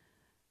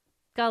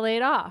got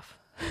laid off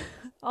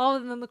all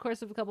within the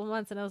course of a couple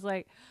months. And I was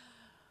like,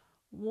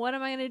 what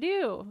am I going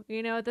to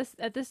do?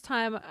 At this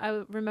time,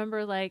 I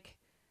remember like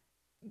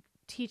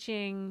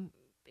teaching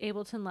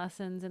Ableton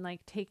lessons, and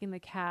like taking the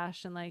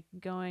cash and like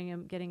going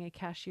and getting a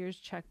cashier's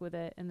check with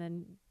it, and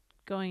then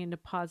going and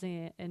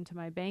depositing it into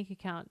my bank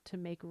account to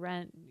make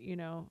rent,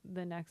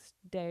 the next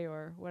day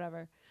or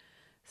whatever.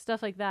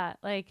 stuff like that.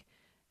 Like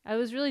I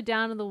was really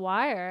down to the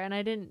wire and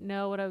I didn't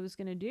know what I was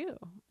going to do.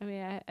 I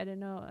mean, I didn't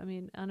know. I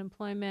mean,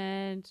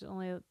 unemployment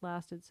only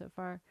lasted so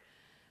far.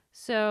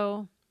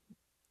 So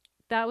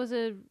that was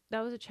a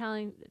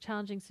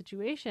challenging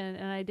situation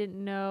and I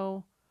didn't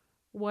know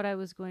what I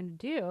was going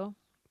to do.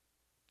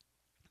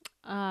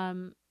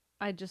 Um,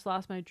 I just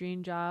lost my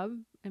dream job.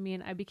 I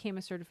mean, I became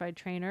a certified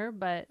trainer,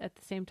 but at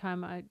the same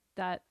time, I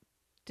that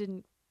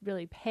didn't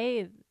really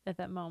pay at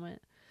that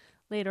moment.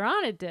 Later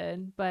on, it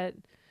did,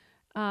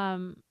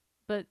 um,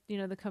 but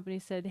the company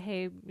said,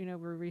 "Hey,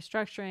 we're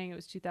restructuring." It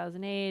was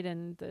 2008,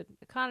 and the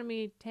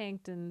economy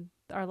tanked, and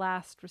our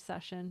last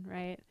recession,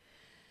 right?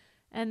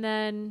 And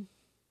then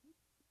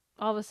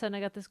all of a sudden, I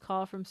got this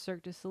call from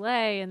Cirque du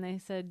Soleil, and they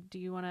said, "Do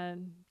you want to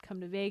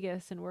come to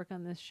Vegas and work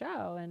on this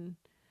show?" And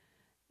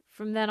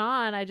from then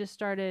on, I just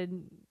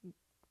started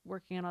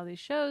working on all these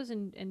shows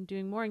and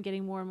doing more and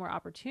getting more and more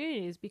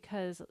opportunities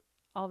because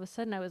all of a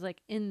sudden I was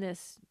like in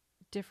this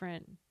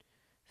different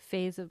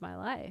phase of my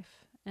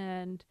life.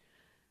 And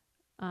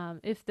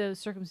if those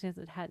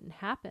circumstances hadn't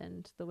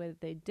happened the way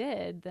that they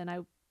did, then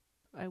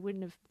I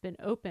wouldn't have been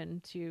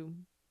open to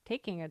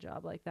taking a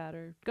job like that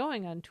or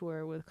going on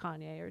tour with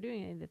Kanye or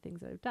doing any of the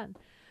things that I've done.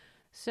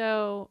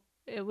 So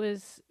it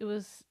was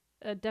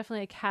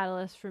definitely a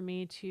catalyst for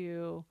me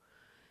to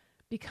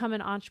become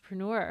an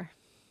entrepreneur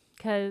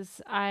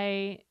because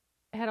I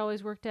had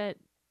always worked at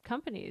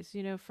companies,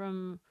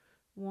 from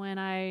when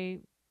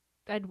I'd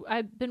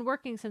been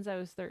working since I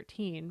was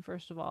 13,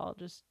 first of all,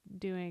 just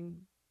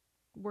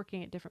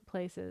working at different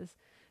places.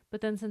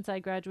 But then since I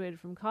graduated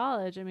from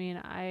college, I mean,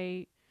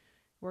 I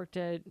worked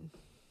at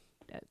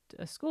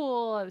a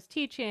school, I was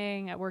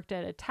teaching, I worked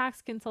at a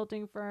tax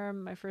consulting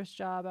firm, my first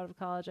job out of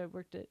college. I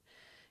worked at,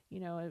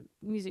 a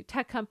music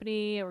tech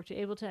company, I worked at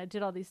Ableton, I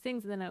did all these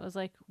things. And then it was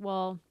like,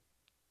 well,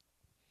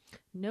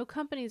 no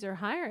companies are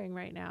hiring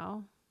right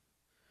now.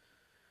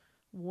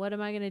 What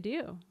am I going to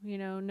do?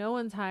 No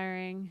one's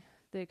hiring.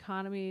 The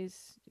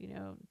economy's,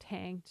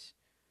 tanked.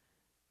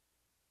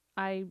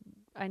 I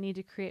need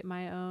to create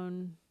my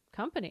own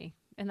company.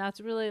 And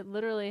that's really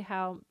literally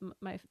how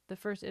the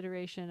first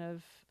iteration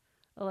of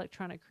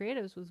Electronic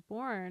Creatives was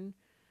born,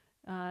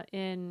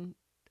 in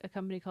a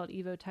company called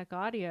Evo Tech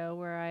Audio,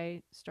 where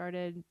I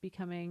started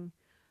becoming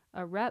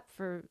a rep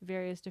for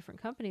various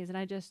different companies. And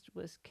I just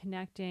was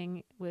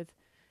connecting with,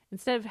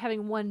 instead of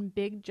having one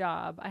big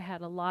job, I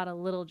had a lot of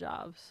little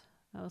jobs.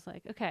 I was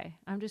like, okay,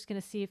 I'm just going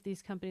to see if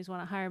these companies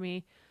want to hire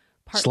me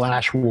part time,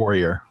 Slash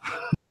warrior.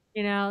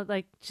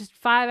 like just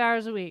 5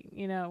 hours a week,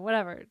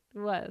 whatever it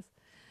was.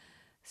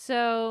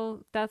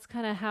 So that's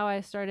kind of how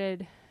I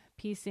started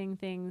piecing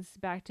things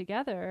back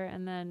together.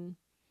 And then,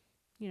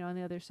 on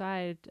the other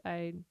side,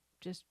 I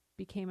just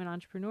became an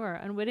entrepreneur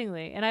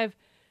unwittingly. I've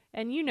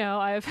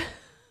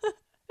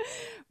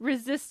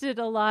resisted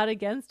a lot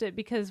against it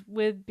because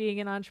with being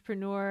an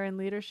entrepreneur and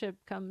leadership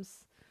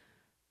comes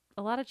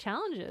a lot of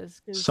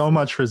challenges because So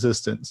much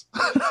resistance.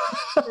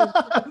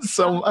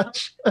 So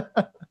much.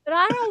 but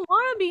I don't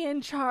want to be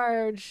in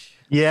charge.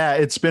 Yeah,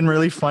 it's been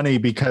really funny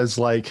because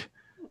like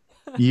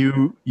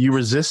you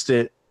resist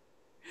it,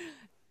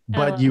 I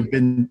but love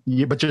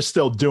it. but you're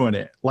still doing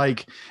it.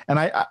 Like, and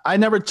I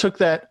never took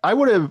that. I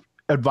would have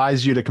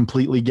advised you to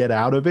completely get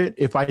out of it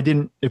if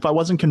I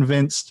wasn't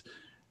convinced,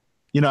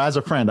 as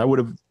a friend, I would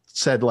have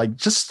said like,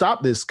 just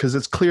stop this because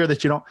it's clear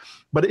that you don't.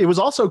 But it was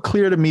also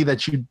clear to me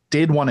that you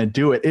did want to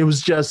do it. It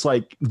was just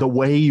like the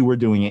way you were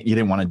doing it, you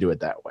didn't want to do it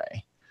that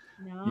way.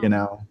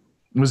 No.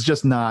 It was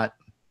just not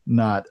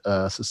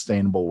a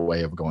sustainable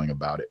way of going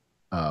about it.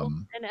 Well,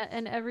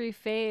 and every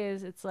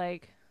phase, it's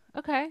like,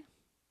 okay,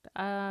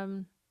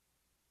 um,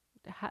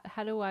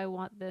 how do I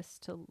want this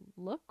to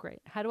look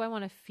great? How do I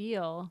want to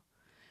feel?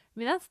 I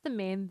mean, that's the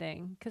main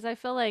thing because I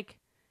feel like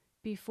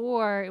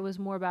before it was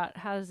more about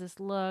how does this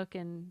look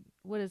and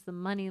what is the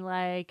money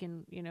like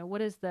and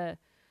what are the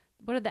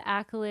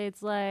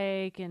accolades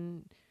like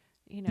and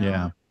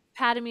Yeah.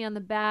 patting me on the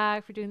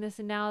back for doing this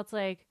and now it's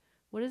like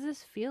what does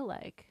this feel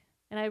like?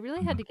 And I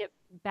really had to get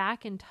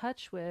back in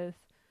touch with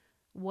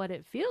what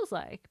it feels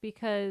like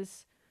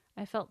because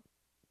I felt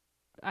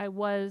I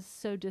was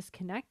so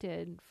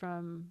disconnected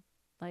from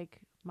like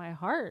my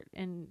heart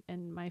and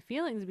my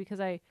feelings because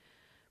I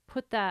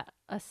put that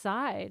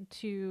aside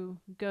to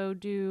go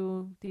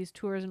do these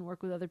tours and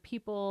work with other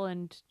people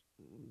and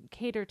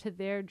cater to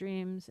their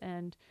dreams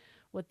and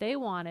what they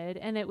wanted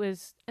and it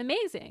was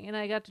amazing and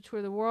I got to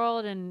tour the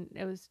world and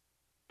it was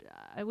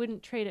I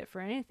wouldn't trade it for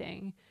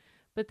anything.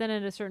 But then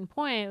at a certain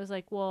point it was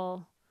like,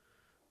 well,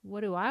 what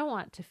do I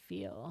want to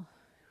feel?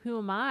 Who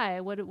am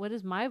I? What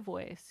is my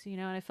voice?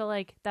 And I felt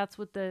like that's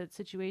what the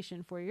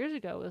situation 4 years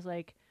ago was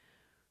like.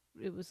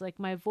 It was like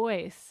my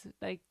voice,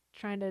 like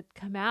trying to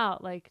come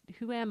out, like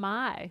who am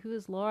I? Who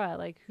is Laura?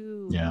 Like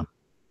who? Yeah.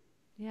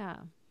 Yeah.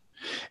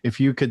 If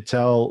you could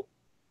tell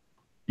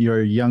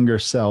your younger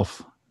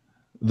self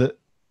that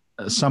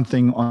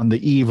something on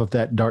the eve of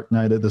that dark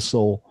night of the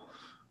soul,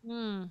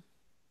 Mm.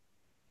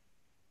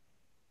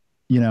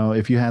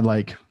 if you had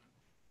like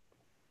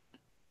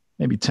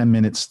maybe 10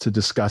 minutes to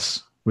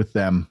discuss with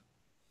them,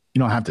 you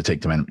don't have to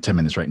take 10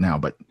 minutes right now,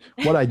 but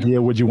what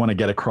idea would you want to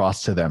get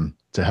across to them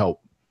to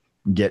help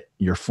get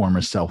your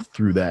former self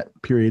through that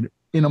period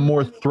in a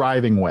more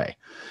thriving way?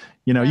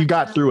 You know, Yeah. you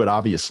got through it,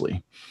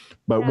 obviously,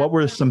 but Yeah. what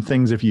were some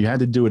things, if you had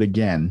to do it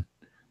again,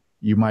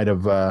 you might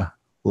have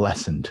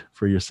lessened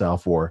for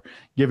yourself, or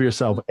give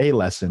yourself a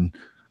lesson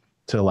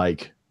to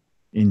like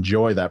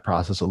enjoy that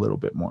process a little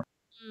bit more?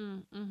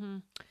 Mm-hmm.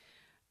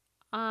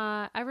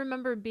 I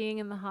remember being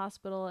in the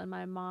hospital and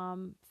my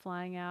mom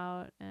flying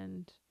out,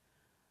 and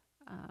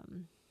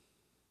um,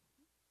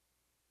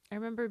 I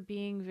remember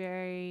being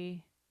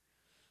very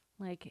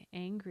like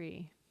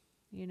angry.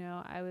 You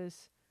know, I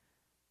was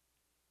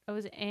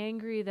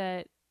angry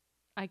that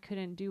I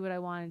couldn't do what I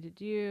wanted to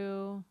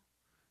do.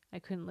 I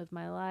couldn't live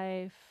my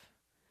life.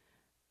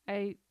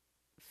 I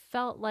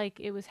felt like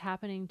it was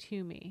happening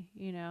to me,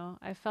 you know.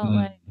 Mm,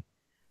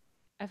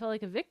 I felt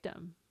like a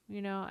victim,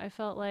 you know. I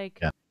felt like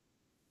yeah.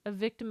 a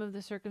victim of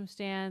the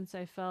circumstance.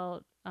 I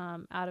felt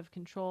out of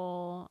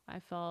control.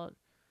 I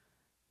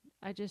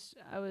just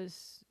I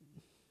was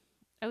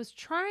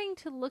trying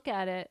to look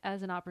at it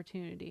as an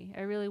opportunity.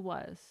 I really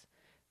was,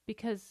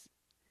 because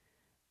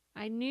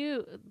I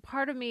knew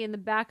part of me in the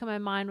back of my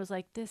mind was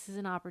like, this is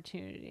an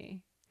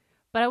opportunity,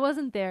 but I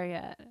wasn't there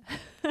yet.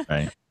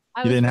 Right.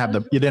 I was, I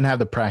was You didn't have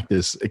the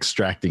practice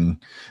extracting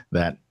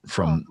that no,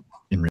 from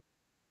in real.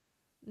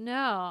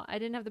 no, I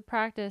didn't have the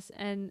practice,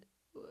 and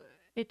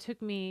it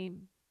took me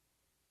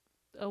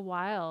a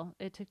while.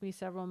 It took me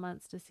several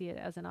months to see it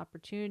as an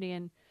opportunity,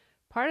 and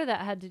part of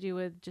that had to do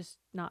with just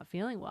not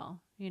feeling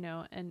well, you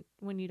know. And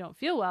when you don't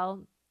feel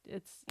well,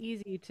 it's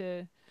easy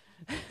to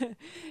you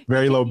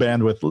Very can low be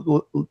bandwidth,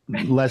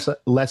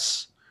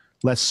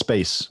 less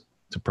space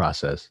to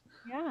process.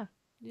 yeah,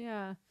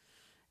 yeah.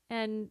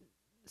 And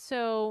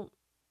so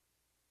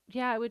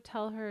yeah, I would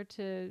tell her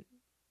to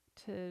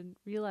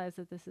realize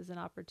that this is an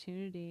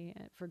opportunity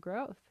for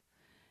growth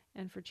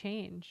and for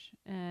change,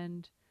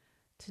 and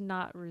to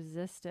not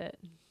resist it.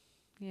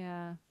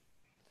 Yeah.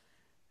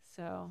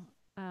 So,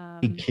 Hey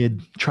um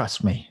kid,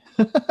 trust me.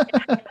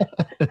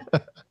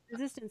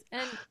 resistance.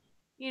 And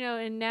you know,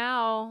 and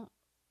now,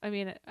 I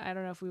mean, I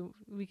don't know if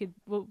we could,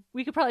 well,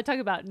 we could probably talk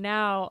about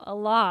now a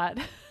lot.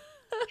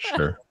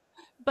 Sure.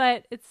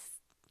 But it's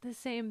the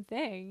same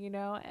thing, you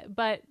know,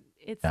 but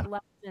it's Yeah.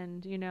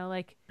 lessened, you know,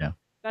 like Yeah.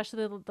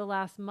 especially the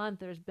last month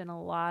there's been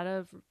a lot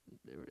of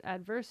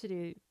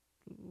adversity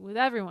with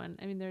everyone.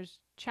 I mean, there's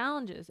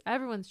challenges.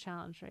 Everyone's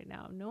challenged right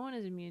now. No one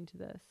is immune to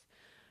this.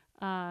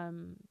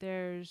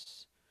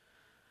 There's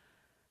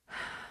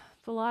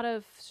a lot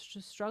of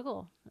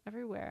struggle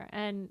everywhere,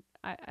 and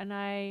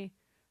I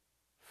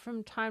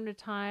from time to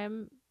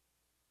time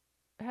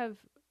have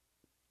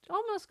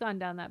almost gone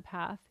down that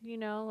path, you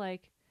know,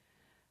 like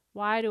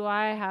why do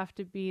I have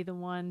to be the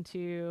one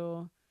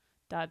to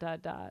dot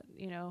dot dot,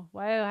 you know,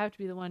 why do I have to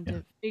be the one Yeah.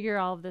 to figure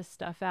all of this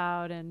stuff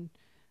out and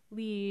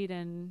lead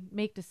and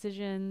make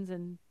decisions?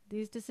 And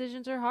these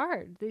decisions are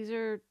hard. These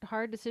are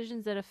hard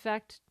decisions that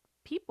affect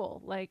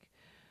people. Like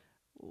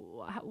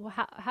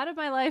how did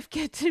my life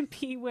get to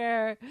be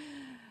where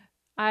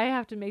I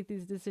have to make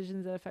these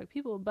decisions that affect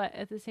people? But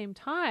at the same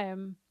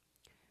time,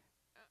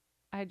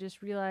 I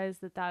just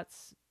realized that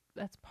that's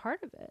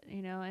part of it,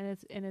 you know,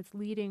 and it's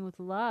leading with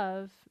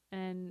love,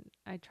 and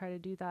I try to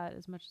do that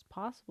as much as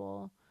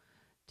possible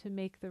to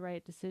make the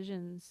right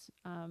decisions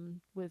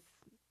with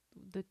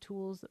the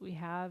tools that we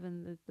have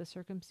and the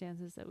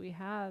circumstances that we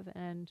have,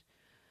 and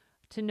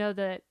to know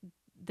that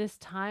this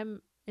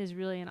time is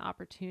really an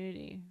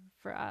opportunity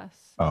for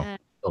us, Oh, and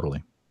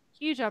totally.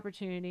 huge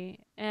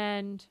opportunity.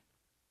 And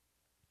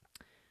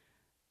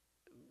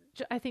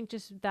I think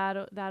just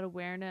that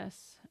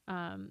awareness,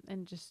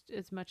 and just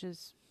as much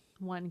as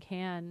one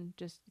can,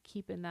 just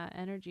keep in that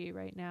energy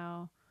right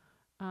now,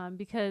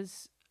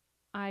 because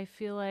I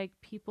feel like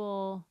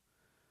people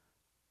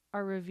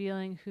are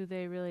revealing who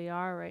they really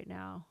are right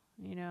now,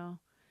 you know,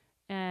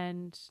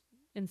 and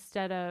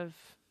instead of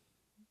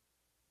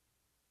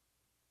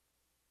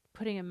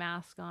putting a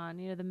mask on,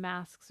 you know, the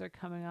masks are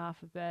coming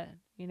off a bit.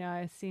 You know,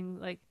 I've seen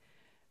like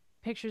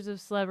pictures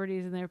of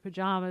celebrities in their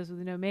pajamas with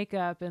no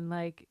makeup, and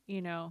like,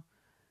 you know,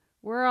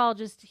 we're all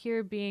just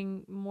here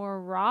being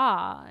more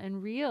raw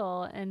and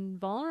real and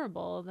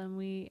vulnerable than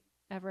we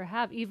ever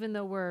have, even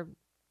though we're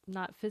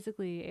not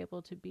physically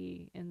able to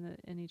be in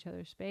each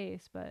other's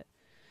space, but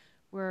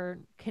we're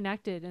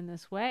connected in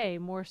this way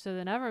more so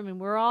than ever. I mean,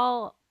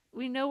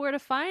 we know where to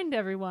find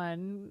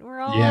everyone.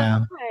 We're all Yeah.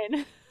 online.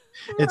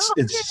 We're all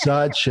It's here.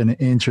 such an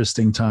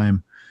interesting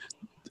time.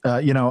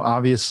 You know,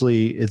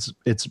 obviously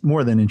it's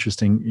more than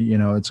interesting. You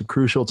know, it's a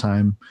crucial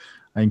time.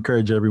 I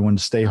encourage everyone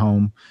to stay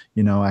home.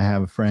 You know, I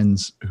have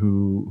friends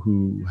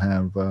who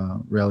have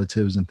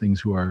relatives and things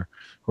who are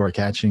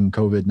catching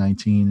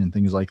COVID-19 and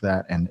things like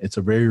that, and it's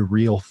a very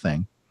real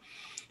thing.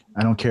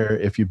 I don't care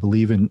if you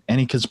believe in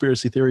any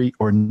conspiracy theory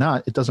or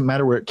not. It doesn't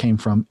matter where it came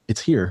from.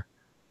 It's here.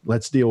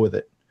 Let's deal with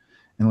it.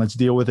 And let's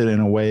deal with it in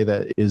a way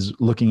that is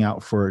looking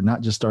out for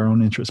not just our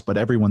own interests, but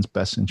everyone's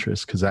best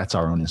interest, because that's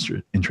our own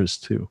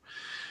interest too.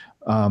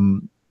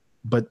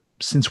 But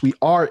since we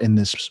are in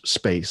this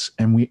space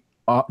and we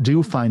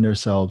do find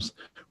ourselves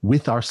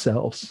with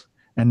ourselves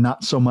and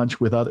not so much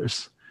with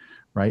others,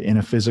 right, in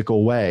a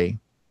physical way,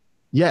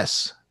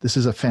 yes, this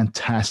is a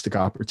fantastic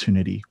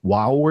opportunity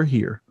while we're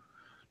here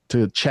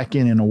to check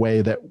in a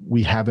way that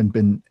we haven't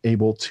been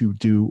able to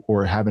do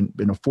or haven't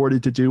been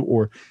afforded to do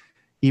or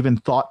even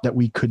thought that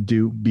we could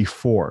do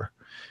before,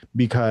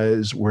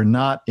 because we're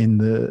not in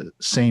the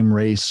same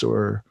race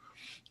or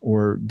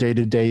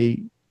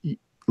day-to-day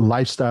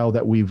lifestyle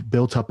that we've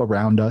built up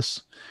around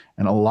us.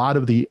 And a lot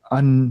of the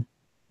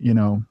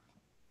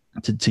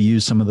to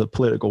use some of the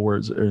political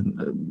words or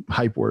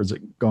hype words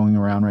that going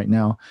around right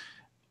now,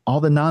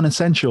 all the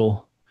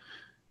non-essential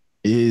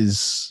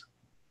is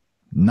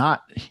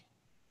not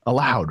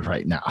allowed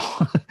right now.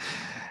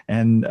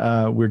 And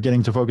we're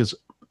getting to focus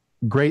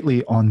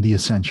greatly on the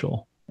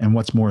essential, and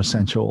what's more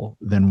essential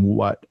than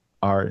what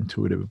our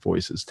intuitive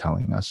voice is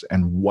telling us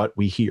and what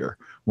we hear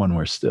when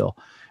we're still,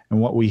 and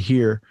what we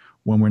hear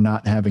when we're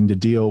not having to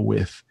deal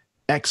with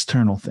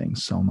external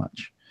things so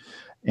much.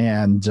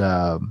 And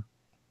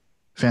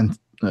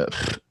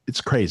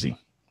it's crazy.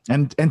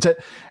 And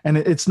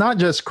it's not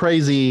just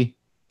crazy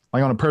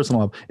like on a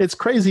personal level. It's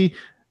crazy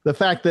the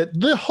fact that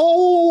the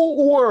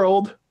whole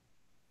world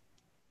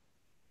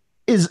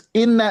is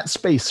in that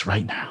space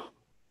right now.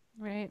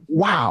 Right.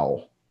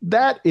 Wow.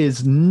 That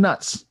is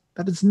nuts.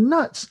 That is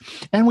nuts.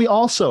 And we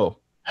also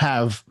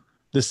have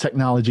this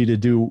technology to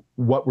do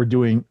what we're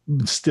doing,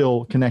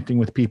 still connecting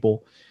with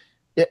people.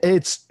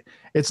 It's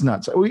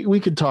nuts. We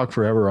could talk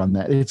forever on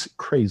that. It's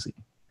crazy.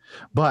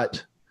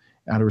 But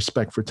out of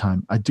respect for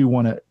time, I do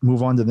want to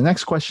move on to the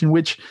next question,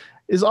 which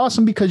is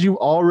awesome because you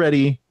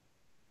already,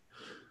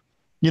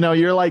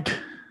 you're like,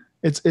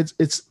 it's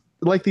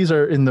like these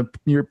are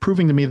you're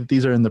proving to me that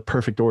these are in the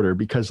perfect order,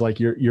 because like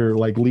you're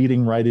like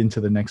leading right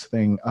into the next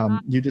thing.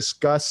 You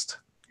discussed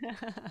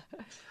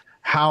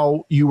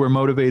how you were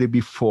motivated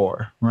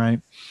before,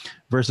 right?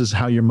 Versus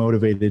how you're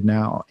motivated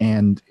now.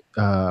 And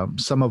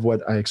some of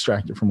what I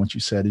extracted from what you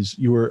said is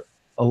you were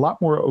a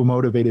lot more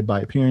motivated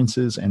by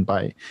appearances and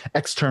by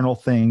external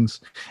things.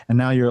 And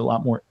now you're a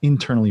lot more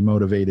internally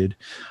motivated.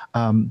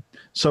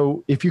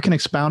 So if you can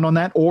expound on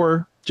that,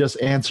 or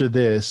just answer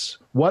this,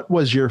 what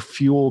was your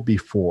fuel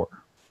before?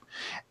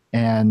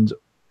 And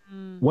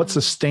what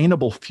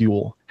sustainable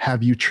fuel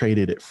have you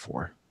traded it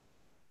for?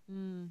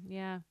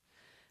 Yeah.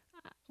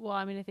 Well,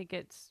 I mean, I think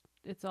it's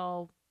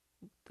all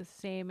the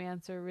same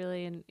answer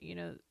really. And,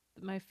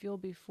 my fuel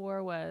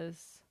before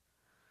was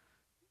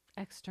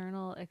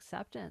external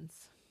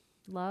acceptance,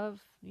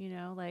 love,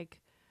 like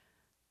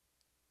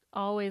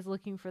always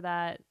looking for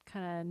that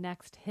kind of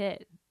next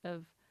hit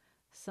of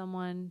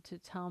someone to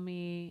tell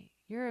me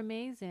you're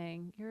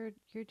amazing, you're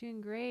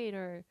doing great,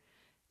 or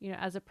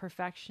as a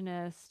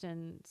perfectionist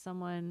and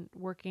someone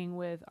working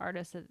with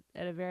artists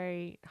at a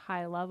very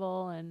high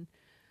level and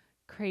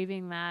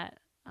craving that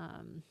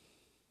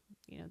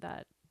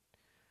that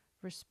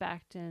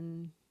respect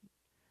and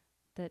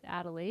that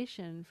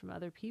adulation from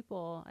other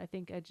people. I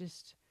think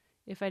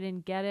if I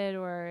didn't get it,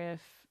 or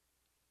if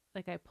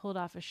like I pulled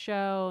off a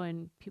show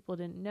and people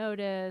didn't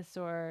notice,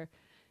 or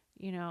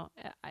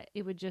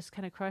it would just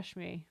kind of crush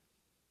me.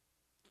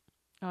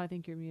 Oh, I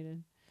think you're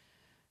muted.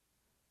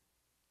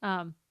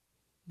 Um,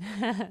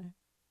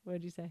 what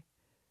did you say?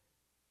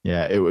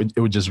 Yeah, it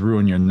would just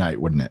ruin your night,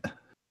 wouldn't it?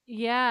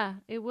 Yeah,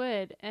 it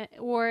would.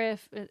 Or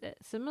if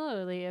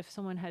similarly, if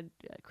someone had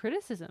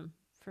criticism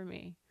for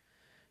me,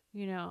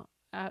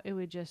 it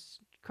would just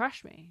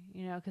crush me,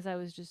 because I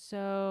was just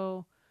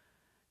so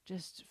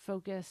just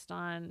focused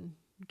on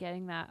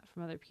getting that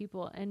from other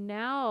people. And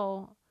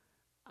now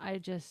I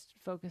just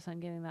focus on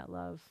getting that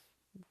love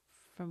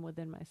from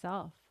within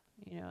myself,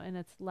 and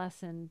it's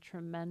lessened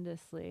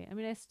tremendously. I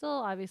mean, I still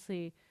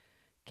obviously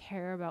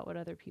care about what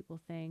other people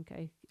think.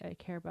 I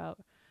care about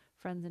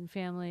friends and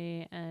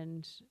family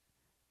and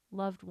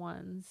loved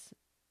ones.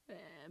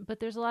 But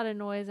there's a lot of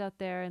noise out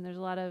there, and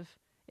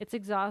it's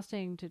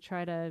exhausting to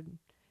try to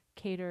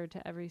cater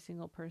to every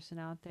single person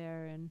out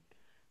there, and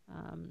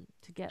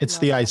to get It's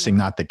love the from icing,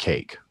 not the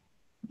cake.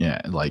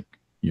 Yeah, like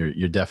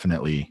you're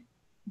definitely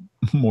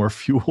more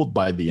fueled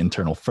by the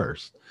internal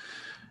first.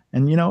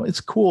 And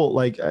it's cool.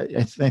 Like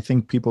I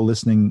think people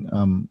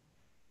listening,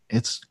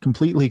 it's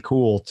completely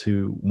cool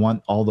to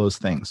want all those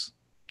things,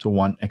 to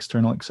want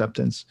external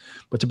acceptance,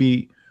 but to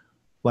be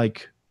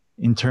like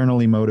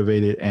internally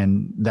motivated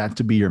and that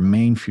to be your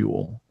main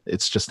fuel,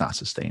 it's just not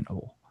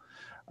sustainable.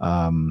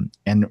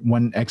 And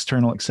when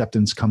external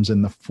acceptance comes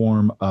in the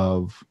form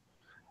of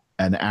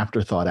an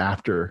afterthought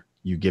after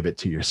you give it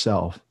to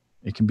yourself,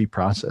 it can be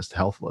processed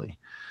healthily.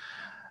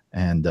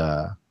 And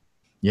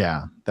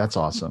yeah, that's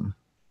awesome.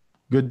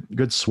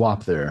 Good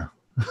swap there.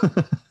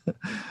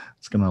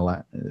 It's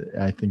gonna.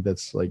 I think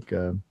that's like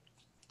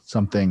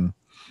something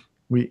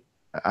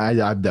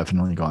I've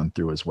definitely gone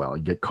through as well.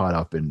 You get caught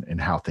up in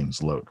how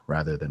things look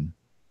rather than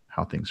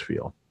how things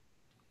feel.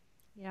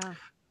 Yeah.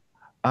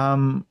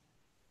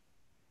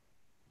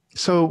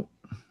 So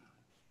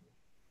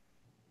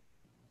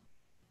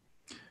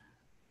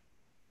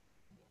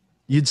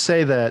you'd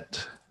say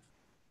that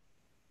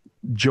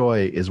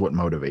joy is what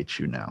motivates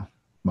you now,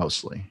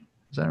 mostly.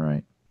 Is that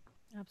right?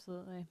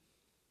 Absolutely.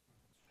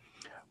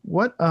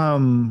 What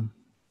do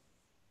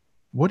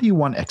you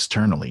want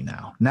externally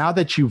now? Now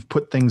that you've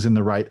put things in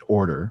the right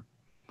order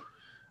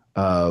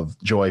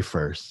of joy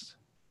first,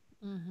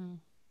 Mm-hmm.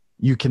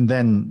 you can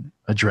then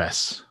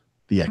address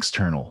the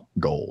external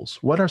goals.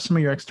 What are some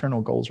of your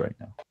external goals right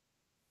now?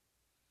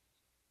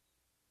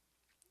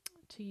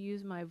 To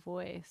use my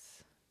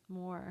voice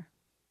more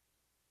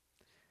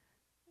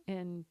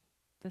in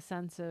the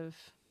sense of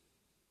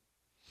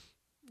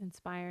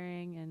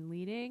inspiring and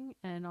leading,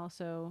 and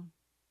also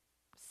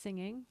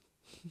singing.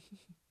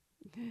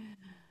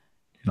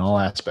 In all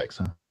aspects,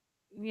 huh?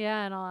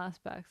 Yeah, in all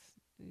aspects.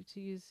 To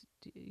use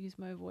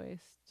my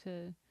voice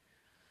to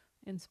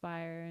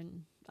inspire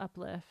and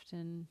uplift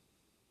and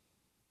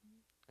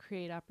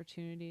create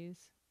opportunities.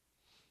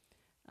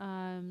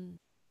 Um,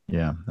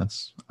 Yeah,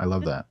 I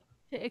love just that.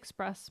 to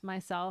express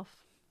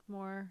myself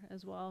more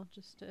as well,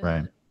 just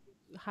Right.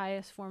 the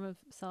highest form of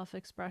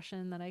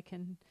self-expression that I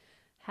can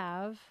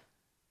have.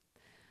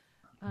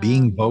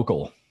 Being Um,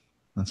 vocal.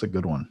 That's a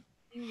good one.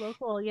 being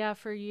vocal, yeah,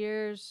 for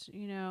years,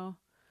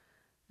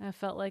 I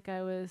felt like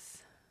I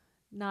was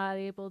not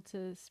able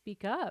to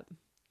speak up.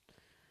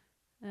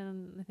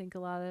 And I think a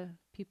lot of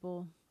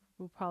people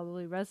will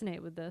probably resonate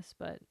with this,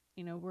 but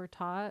we're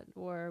taught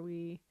or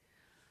we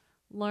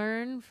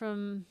learn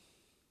from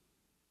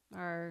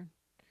our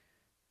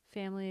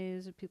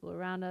families or people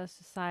around us,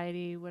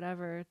 society,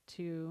 whatever,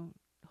 to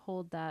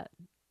hold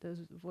those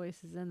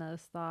voices in,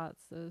 those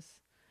thoughts,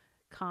 those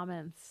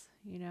comments,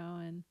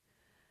 and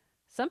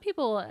some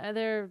people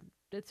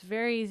it's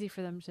very easy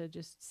for them to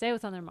just say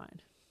what's on their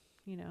mind,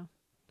 you know.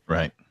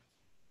 Right.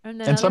 And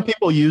then And some other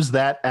people use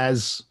that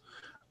as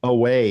a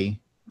way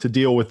to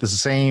deal with the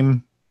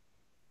same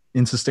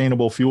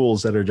unsustainable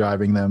fuels that are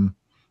driving them.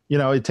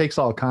 It takes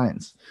all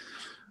kinds.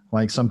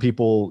 Like some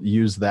people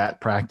use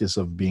that practice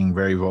of being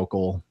very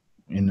vocal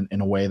in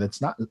a way that's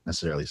not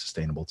necessarily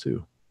sustainable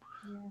too.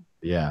 yeah.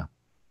 Yeah.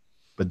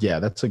 But yeah,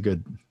 that's a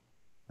good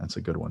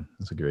one.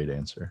 That's a great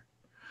answer.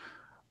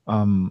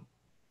 Um,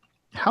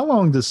 how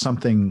long does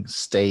something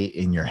stay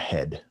in your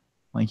head?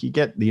 Like you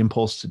get the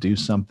impulse to do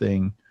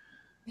something,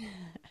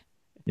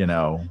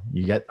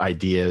 you get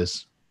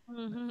ideas.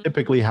 Mm-hmm.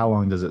 Typically, how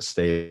long does it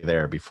stay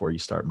there before you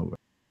start moving?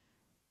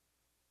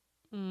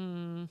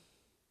 Mm,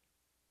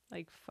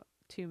 like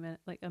 2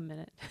 minutes, like a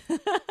minute.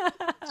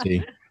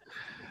 See,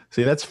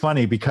 that's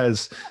funny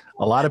because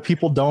a lot of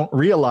people don't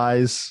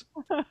realize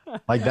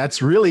like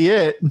that's really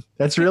it.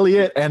 That's really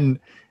it. And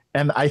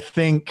I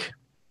think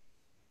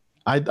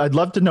I'd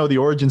love to know the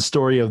origin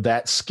story of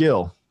that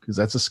skill because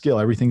that's a skill.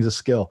 Everything's a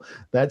skill.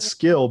 That Yeah.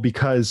 skill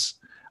because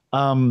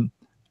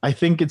I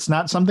think it's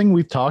not something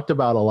we've talked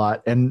about a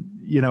lot, and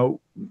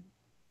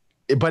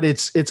but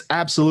it's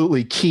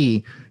absolutely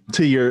key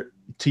to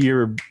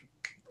your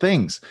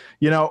things.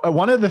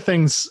 One of the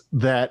things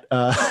that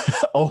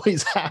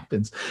always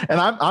happens, and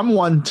I'm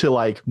one to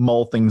like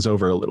mull things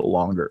over a little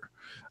longer.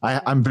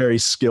 I'm very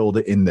skilled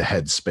in the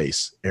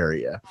headspace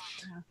area,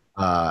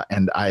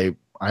 and I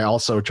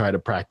also try to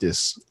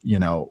practice,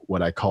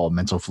 what I call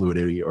mental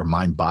fluidity or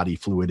mind body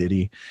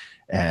fluidity,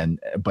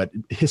 but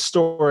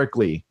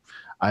historically,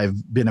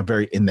 I've been a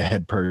very in the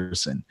head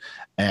person,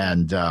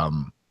 and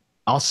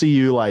I'll see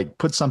you like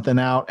put something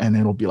out, and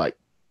it'll be like,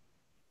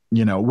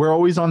 we're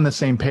always on the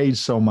same page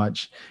so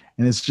much.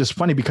 And it's just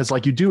funny because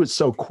like you do it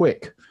so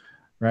quick.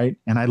 Right.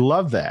 And I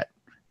love that.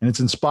 And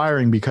it's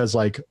inspiring because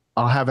like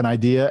I'll have an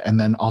idea and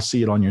then I'll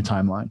see it on your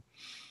timeline,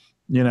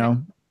 Right.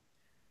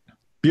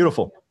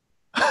 beautiful.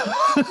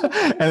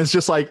 And it's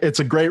just like, it's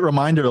a great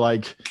reminder,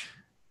 like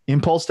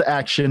impulse to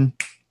action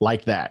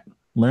like that.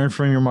 Learn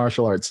from your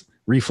martial arts,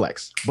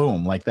 reflex,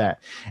 boom, like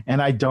that.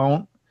 And I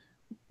don't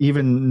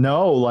even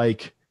know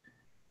like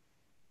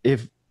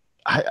if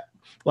I,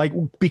 like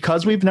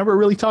because we've never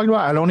really talked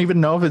about it, I don't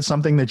even know if it's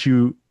something that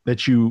you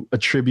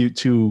attribute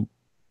to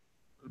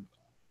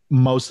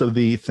most of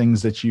the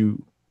things that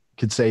you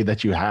could say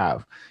that you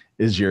have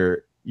is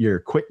your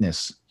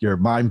quickness, your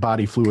mind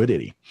body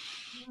fluidity.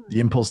 The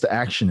impulse to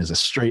action is a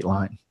straight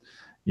line,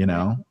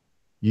 Right.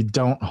 you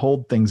don't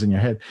hold things in your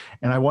head.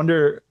 And I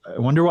wonder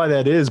why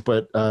that is,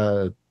 but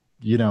at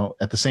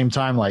the same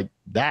time, like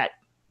that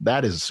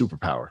is a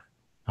superpower.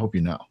 I hope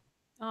you know.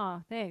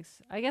 Oh,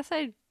 thanks. I guess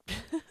I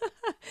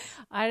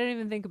I don't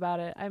even think about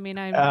it. I mean,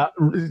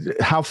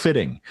 How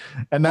fitting.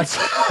 And that's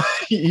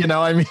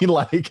I mean,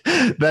 like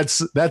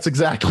that's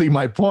exactly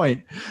my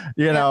point.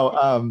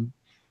 yeah.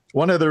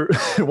 One of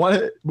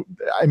the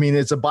I mean,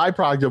 it's a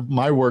byproduct of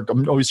my work.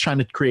 I'm always trying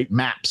to create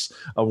maps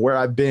of where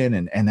I've been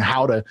and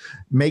how to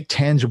make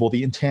tangible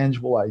the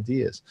intangible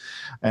ideas.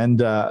 And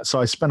so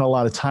I spent a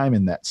lot of time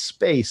in that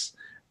space.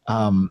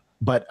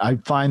 But I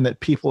find that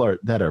people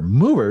that are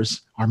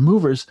movers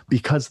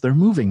because they're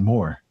moving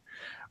more.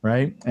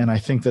 Right. And I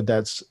think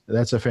that's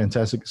a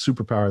fantastic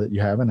superpower that you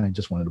have. And I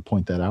just wanted to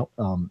point that out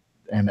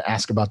and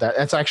ask about that.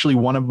 That's actually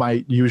one of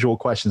my usual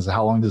questions.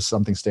 How long does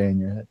something stay in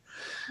your head?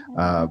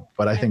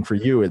 But I think for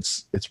you,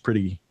 it's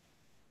pretty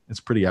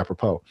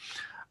apropos.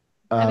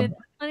 I mean, Um, there's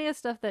plenty of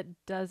stuff that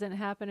doesn't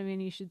happen. I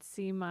mean, you should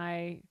see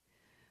my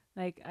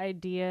like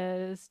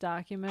ideas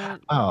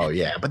document. oh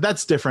yeah, but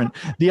that's different.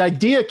 The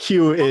idea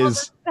queue All this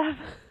is, stuff.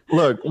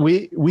 look,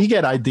 we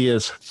get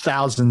ideas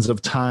thousands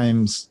of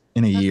times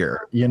in a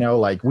year. You know,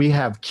 like we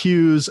have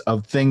queues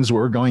of things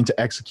we're going to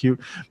execute.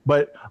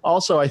 But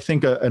also, I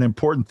think an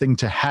important thing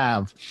to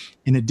have,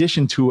 in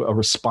addition to a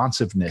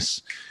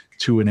responsiveness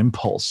to an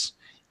impulse,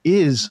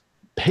 is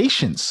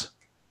patience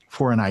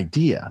for an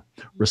idea,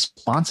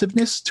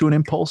 responsiveness to an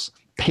impulse,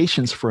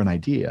 patience for an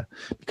idea.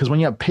 Because when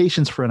you have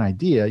patience for an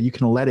idea, you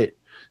can let it.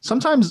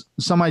 Sometimes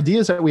some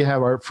ideas that we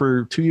have are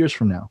for 2 years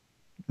from now,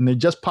 and they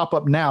just pop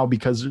up now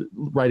because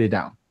write it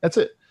down. That's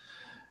it.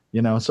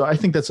 You know, so I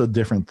think that's a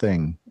different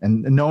thing,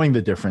 and knowing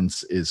the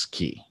difference is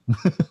key.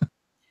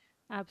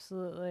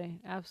 Absolutely.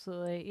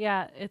 Absolutely.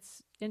 Yeah,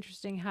 it's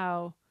interesting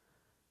how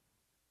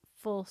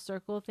full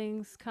circle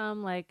things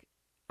come, like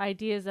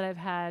ideas that I've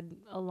had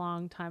a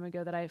long time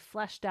ago that I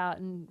fleshed out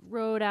and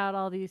wrote out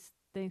all these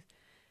things,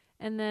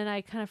 and then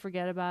I kind of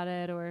forget about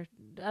it, or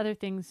other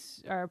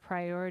things are a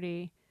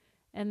priority,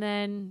 and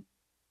then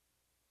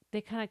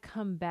they kind of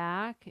come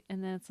back,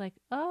 and then it's like,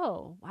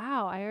 oh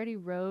wow, I already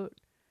wrote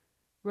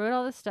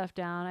all this stuff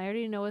down. I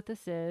already know what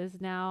this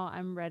is. Now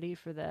I'm ready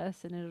for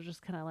this, and it'll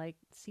just kind of like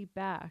seep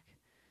back.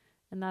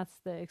 And that's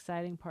the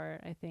exciting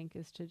part, I think,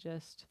 is to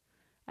just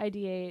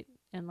ideate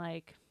and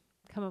like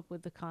come up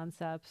with the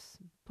concepts,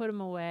 put them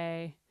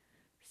away,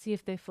 see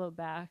if they float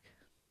back.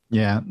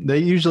 Yeah, they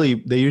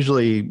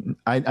usually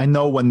I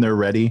know when they're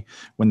ready,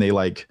 when they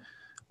like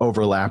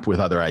overlap with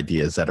other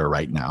ideas that are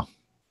right now,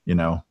 you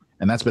know,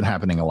 and that's been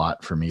happening a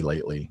lot for me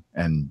lately,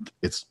 and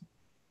it's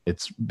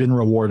been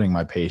rewarding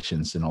my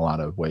patience in a lot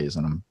of ways,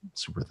 and I'm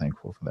super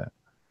thankful for that.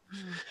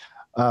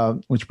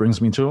 Mm. Which brings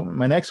me to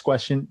my next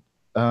question.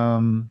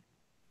 Um,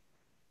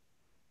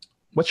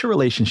 what's your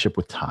relationship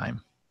with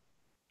time?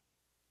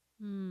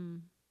 Hmm.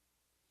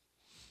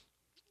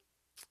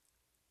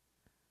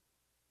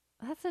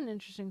 That's an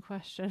interesting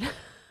question.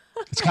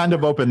 It's kind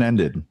of open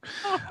ended.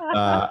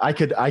 I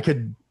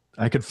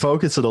could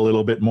focus it a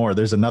little bit more.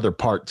 There's another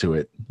part to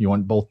it. You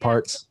want both Yeah.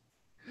 parts?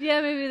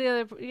 Yeah, maybe the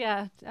other.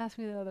 Yeah, ask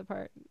me the other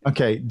part.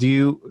 Okay. Do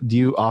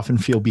you often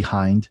feel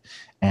behind,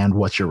 and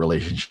what's your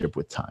relationship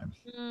with time?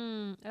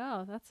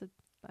 Oh, that's a.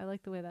 I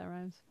like the way that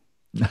rhymes.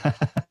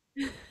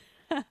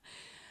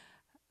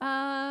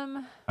 I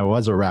um.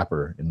 was a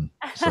rapper in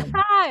some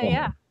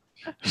Yeah.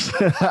 form.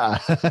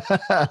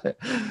 Yep.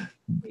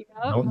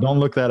 Don't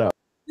look that up.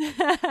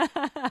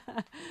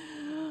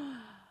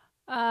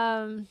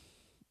 um.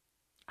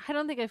 I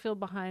don't think I feel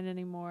behind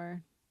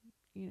anymore.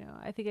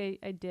 I think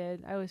I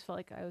did. I always felt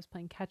like I was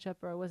playing catch up,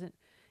 or I wasn't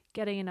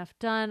getting enough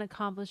done,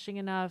 accomplishing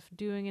enough,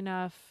 doing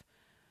enough,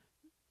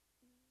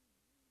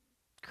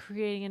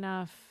 creating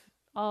enough,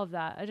 all of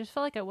that. I just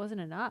felt like I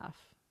wasn't enough,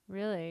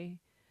 really.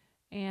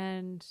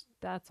 And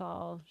that's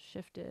all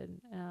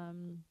shifted,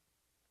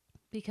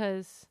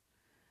 because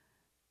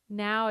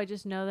now I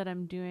just know that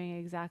I'm doing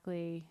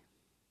exactly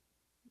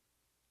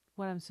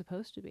what I'm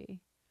supposed to be.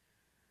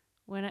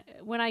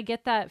 When I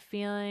get that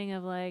feeling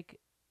of like,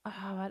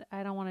 oh,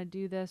 I don't want to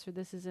do this, or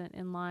this isn't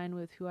in line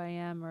with who I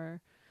am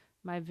or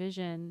my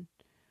vision,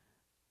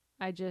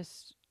 I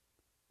just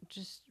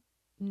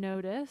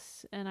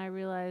notice, and I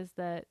realize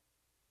that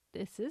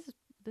this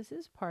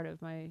is part of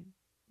my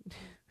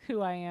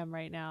who I am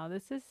right now.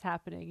 This is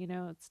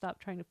happening, stop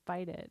trying to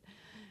fight it.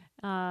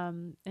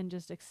 And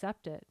just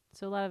accept it.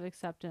 So a lot of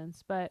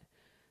acceptance, but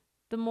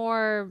the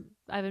more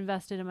I've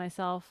invested in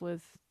myself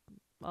with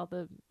all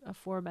the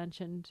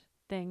aforementioned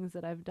things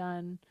that I've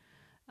done,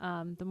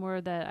 the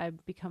more that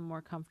I've become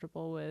more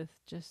comfortable with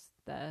just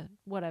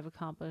what I've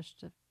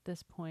accomplished at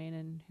this point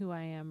and who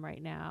I am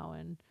right now.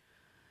 And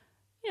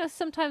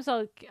sometimes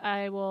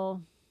I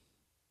will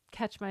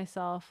catch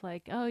myself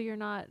like, oh, you're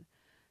not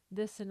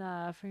this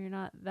enough, or you're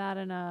not that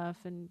enough,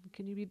 and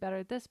can you be better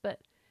at this? But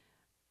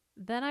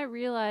then I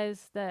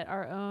realize that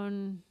our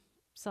own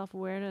self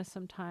awareness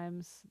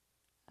sometimes,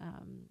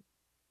 um,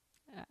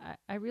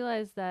 I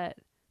realize that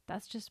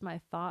that's just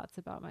my thoughts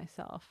about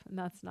myself, and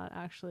that's not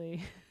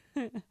actually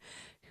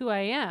who I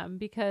am,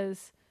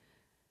 because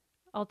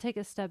I'll take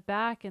a step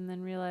back and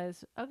then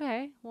realize,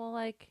 okay, well,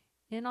 like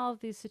in all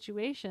of these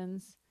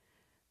situations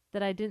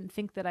that I didn't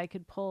think that I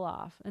could pull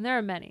off, and there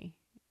are many,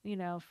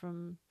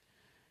 from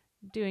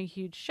doing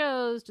huge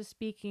shows to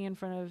speaking in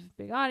front of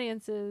big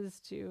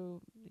audiences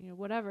to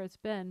whatever it's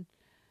been.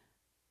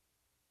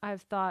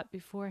 I've thought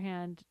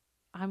beforehand,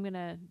 I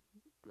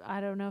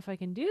don't know if I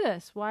can do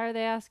this. Why are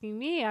they asking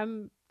me?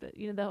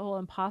 The whole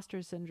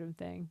imposter syndrome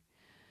thing.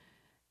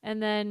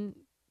 And then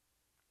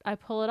I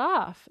pull it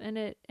off, and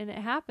it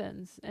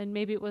happens. And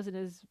maybe it wasn't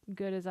as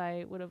good as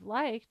I would have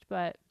liked,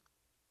 but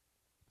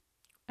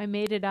I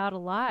made it out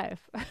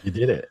alive. You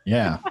did it.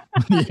 Yeah.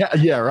 Yeah.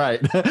 Yeah.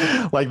 Right.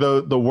 Like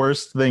the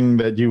worst thing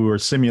that you were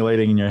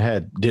simulating in your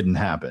head didn't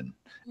happen.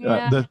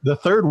 Yeah, The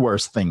third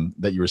worst thing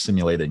that you were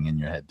simulating in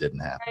your head didn't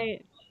happen.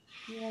 right.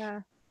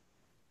 Yeah.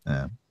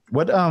 Yeah.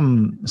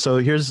 So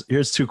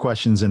here's two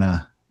questions in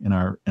our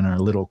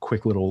little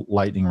quick little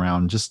lightning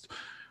round. Just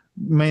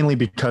mainly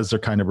because they're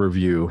kind of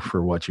review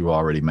for what you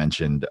already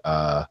mentioned.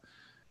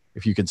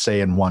 If you could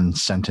say in one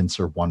sentence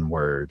or one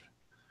word,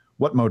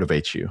 what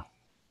motivates you?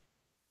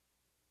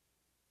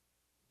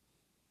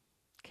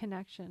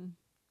 Connection.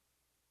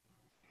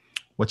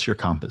 What's your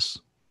compass?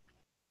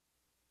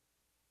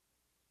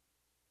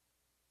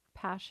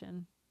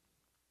 Passion.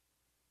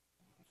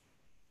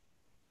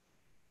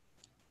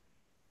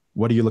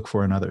 What do you look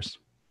for in others?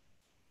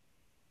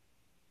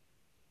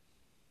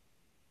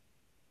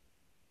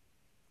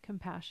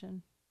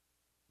 Compassion.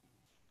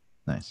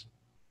 Nice.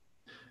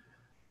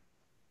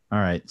 All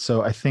right.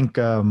 So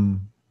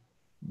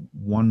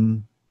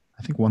one,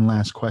 I think one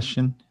last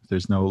question. If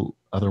there's no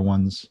other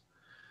ones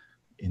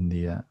in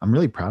the, I'm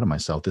really proud of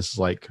myself. This is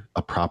like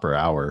a proper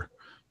hour.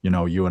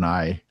 You and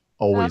I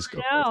Oh, always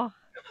go. I know.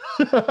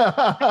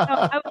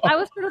 No, I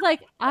was sort of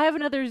like, I have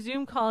another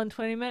Zoom call in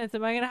 20 minutes.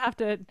 Am I going to have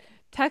to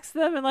text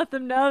them and let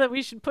them know that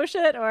we should push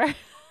it? Or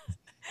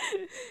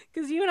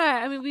because you and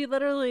I mean, we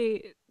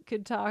literally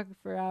could talk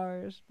for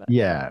hours, but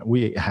Yeah,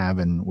 we have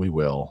and we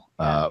will.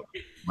 yeah.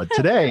 But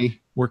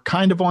today we're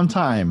kind of on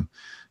time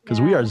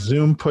because we Yeah. are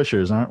Zoom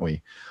pushers, aren't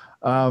we?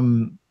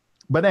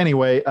 But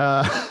anyway,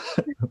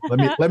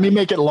 let me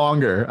make it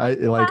longer. I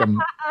like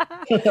I'm.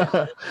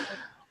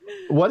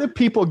 What do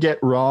people get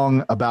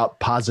wrong about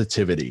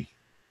positivity?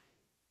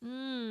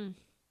 mm,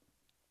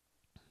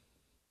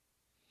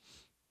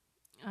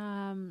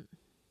 um,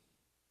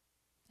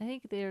 I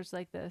think there's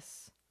like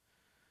this,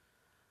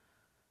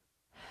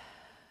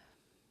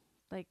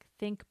 like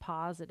think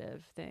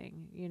positive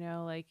thing,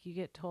 like you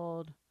get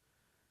told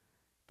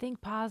think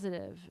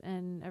positive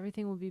and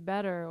everything will be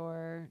better,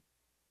 or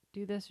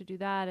do this or do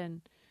that.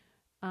 And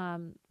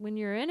when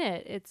you're in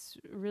it, it's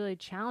really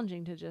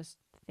challenging to just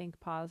think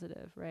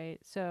positive, right?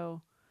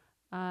 So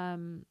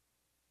um,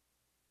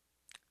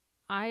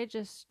 I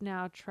just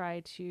now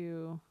try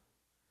to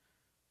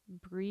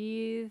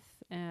breathe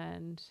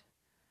and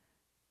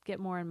get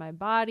more in my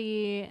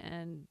body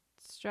and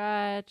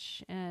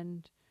stretch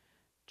and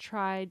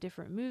try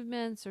different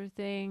movements or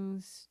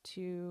things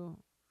to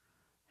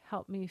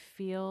help me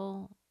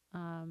feel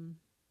um,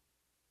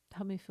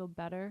 help me feel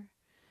better.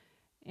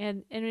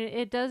 And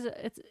it does.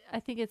 It's I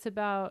think it's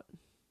about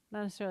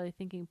not necessarily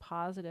thinking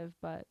positive,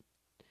 but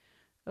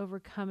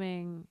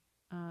overcoming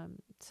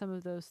some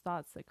of those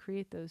thoughts that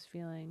create those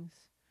feelings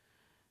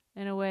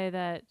in a way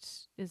that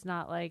is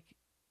not like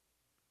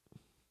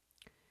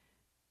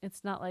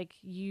it's not like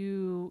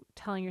you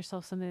telling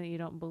yourself something that you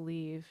don't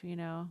believe,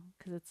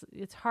 because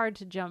it's hard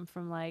to jump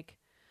from like,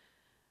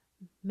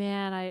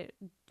 man,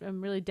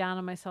 I'm really down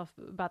on myself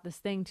about this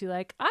thing, to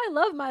like, I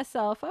love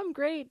myself, I'm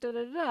great, da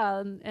da da,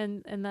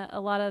 and that a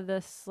lot of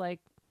this like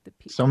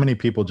So many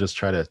people just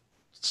try to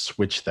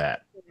switch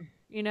that.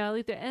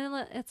 like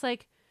and it's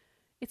like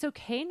it's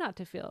okay not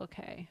to feel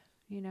okay,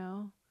 you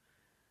know.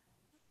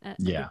 Like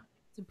Yeah,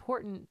 it's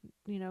important,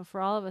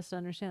 for all of us to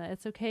understand that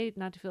it's okay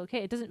not to feel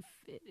okay. It doesn't.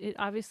 It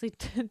obviously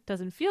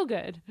doesn't feel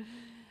good,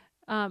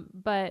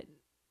 but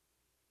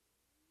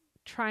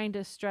trying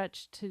to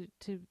stretch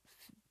to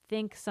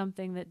think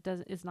something that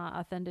doesn't is not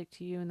authentic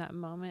to you in that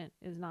moment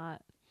is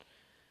not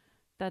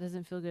that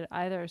doesn't feel good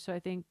either. So I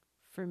think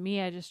for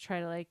me, I just try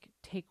to like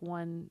take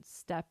one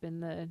step in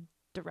the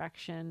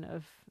direction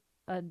of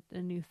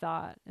a new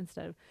thought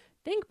instead of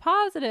think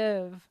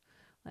positive.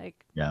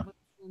 Like yeah, what's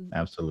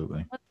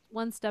absolutely. what's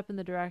one step in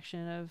the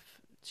direction of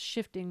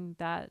shifting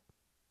that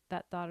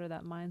thought or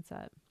that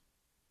mindset.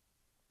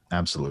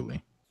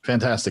 Absolutely.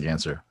 Fantastic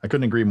answer. I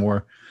couldn't agree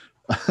more.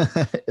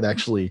 It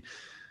actually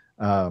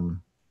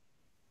um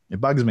it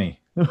bugs me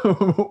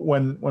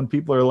when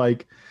people are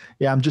like,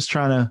 yeah, I'm just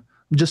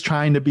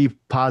trying to be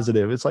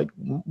positive. It's like,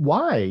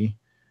 why?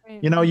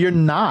 Right. You're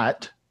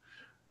not.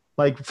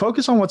 Like,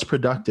 focus on what's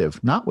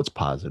productive, not what's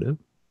positive.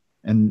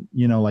 And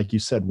like you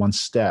said, one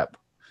step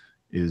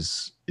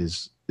is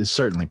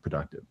certainly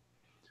productive.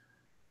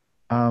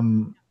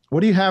 What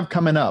do you have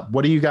coming up?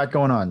 What do you got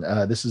going on?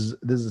 This is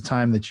a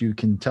time that you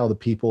can tell the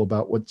people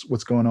about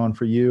what's going on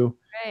for you,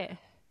 Right.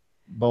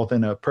 both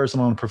in a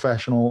personal and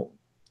professional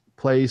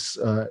place.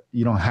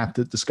 You don't have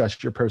to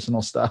discuss your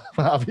personal stuff,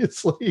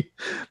 obviously,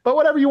 but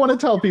whatever you want to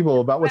tell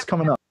people about what's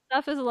coming up.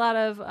 Stuff is a lot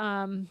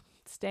of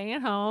staying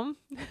at home.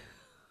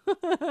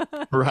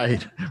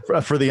 Right.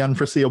 For the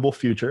unforeseeable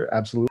future.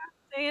 Absolutely.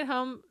 Staying at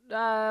home,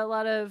 a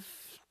lot of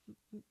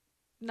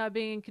not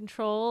being in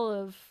control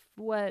of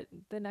what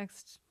the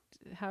next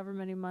however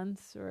many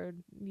months or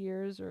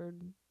years or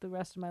the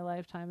rest of my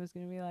lifetime is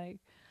going to be like.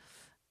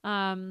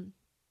 Um,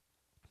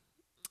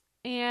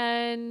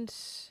 and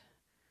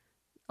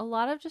a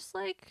lot of just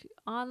like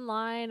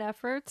online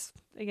efforts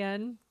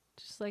again,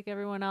 just like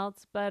everyone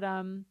else. But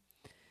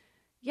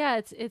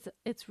yeah,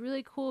 it's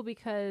really cool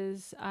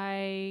because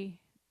I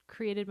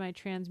created my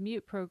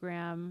transmute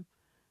program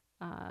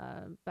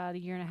about a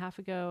year and a half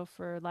ago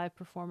for live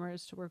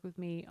performers to work with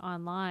me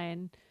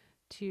online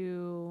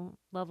to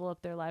level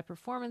up their live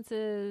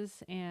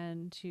performances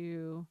and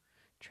to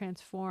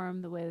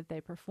transform the way that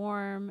they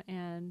perform.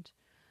 And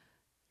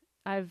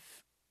I've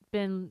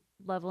been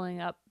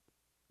leveling up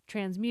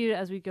transmute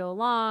as we go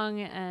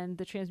along, and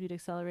the transmute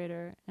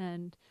accelerator,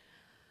 and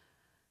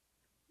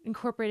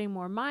incorporating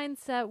more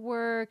mindset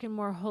work and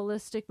more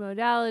holistic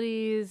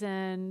modalities.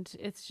 And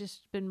it's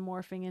just been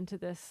morphing into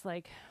this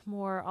like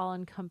more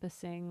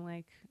all-encompassing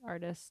like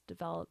artist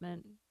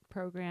development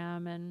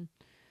program. And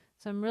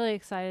so I'm really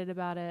excited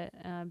about it,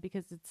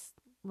 because it's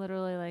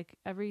literally like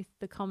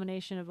the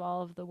culmination of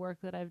all of the work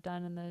that I've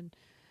done and the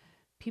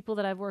people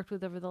that I've worked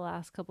with over the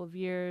last couple of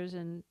years,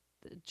 and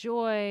the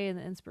joy and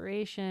the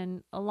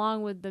inspiration,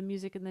 along with the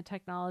music and the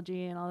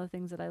technology and all the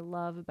things that I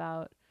love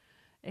about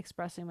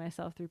expressing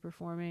myself through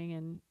performing,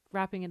 and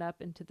wrapping it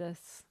up into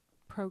this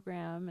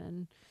program.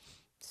 And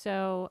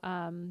so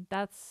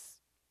that's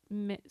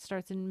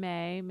starts in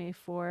May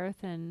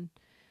 4th, and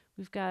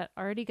we've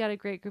already got a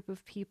great group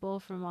of people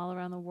from all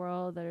around the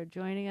world that are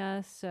joining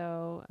us.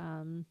 So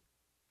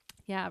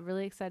yeah,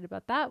 really excited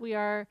about that. We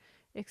are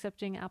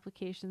accepting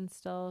applications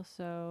still,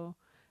 so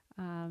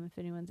if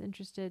anyone's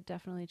interested,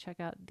 definitely check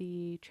out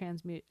the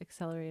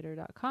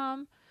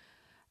transmuteaccelerator.com.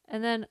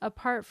 And then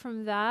apart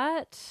from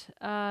that,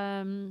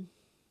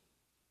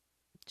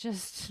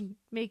 just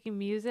making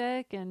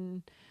music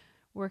and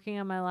working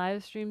on my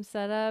live stream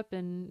setup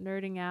and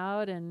nerding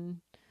out and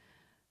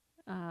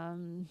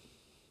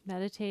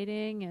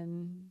meditating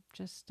and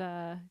just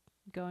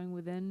going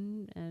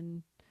within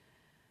and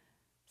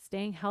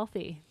staying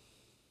healthy.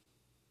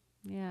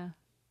 Yeah.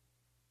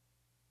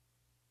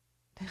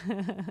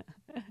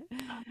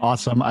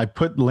 Awesome. I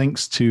put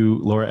links to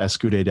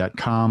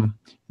lauraescudé.com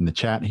in the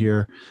chat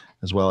here,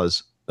 as well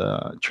as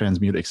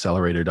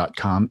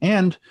transmuteaccelerator.com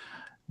and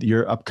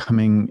your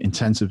upcoming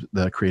intensive,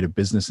 the Creative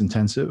Business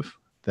Intensive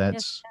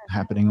that's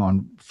happening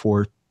on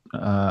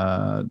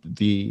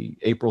the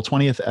April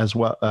 20th as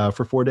well,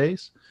 for 4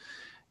 days.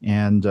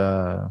 And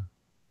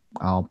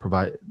I'll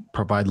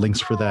provide links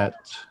for that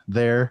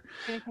there.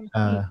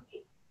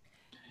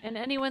 And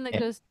anyone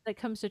that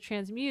comes to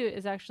Transmute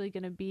is actually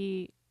going to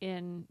be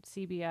in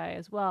CBI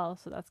as well,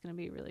 so that's going to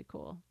be really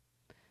cool.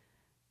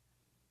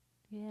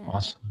 Yeah.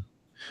 Awesome.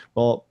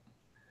 Well,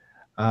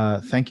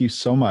 thank you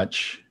so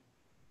much.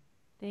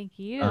 Thank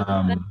you.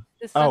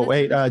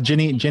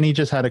 Ginny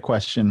just had a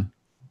question,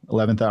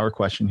 11th hour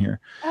question here.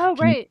 Oh,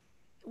 right.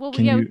 We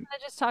kind of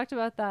just talked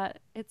about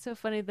that. It's so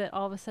funny that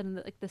all of a sudden,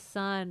 like the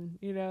sun,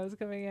 is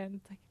coming in.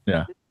 It's like,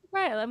 yeah,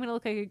 right. I'm gonna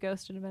look like a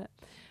ghost in a minute.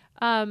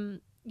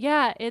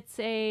 Yeah, it's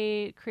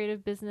a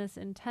creative business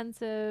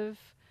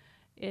intensive.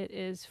 It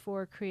is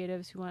for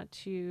creatives who want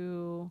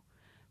to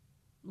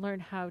learn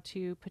how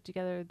to put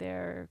together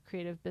their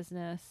creative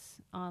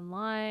business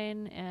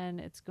online,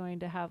 and it's going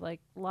to have like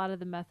a lot of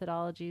the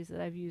methodologies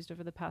that I've used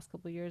over the past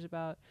couple of years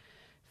about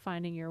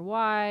finding your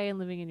why and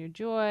living in your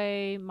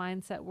joy,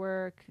 mindset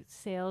work,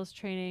 sales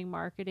training,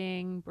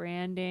 marketing,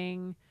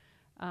 branding.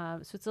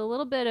 So it's a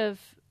little bit of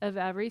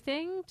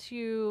everything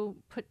to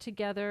put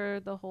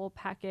together the whole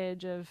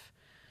package of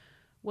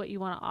what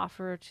you want to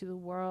offer to the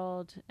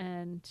world,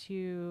 and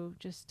to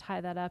just tie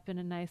that up in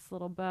a nice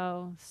little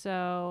bow.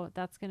 So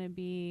that's going to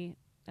be,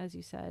 as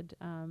you said,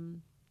 the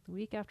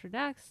week after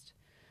next,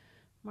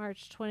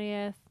 March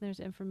 20th.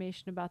 There's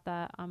information about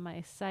that on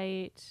my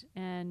site.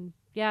 And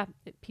yeah,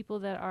 people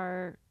that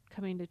are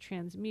coming to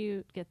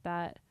Transmute get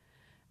that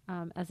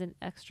as an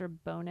extra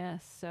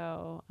bonus.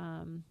 So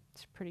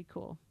it's pretty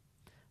cool.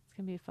 It's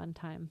going to be a fun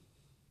time.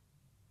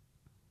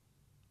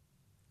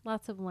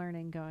 Lots of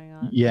learning going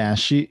on. Yeah,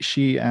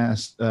 she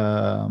asked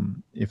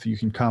if you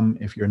can come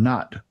if you're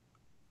not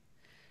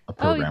a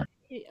programmer.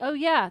 Oh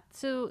yeah.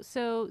 So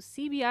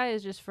CBI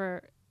is just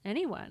for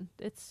anyone.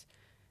 It's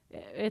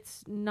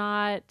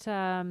not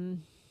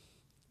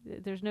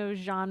there's no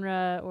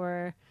genre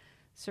or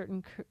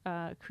certain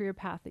career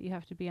path that you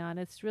have to be on.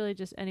 It's really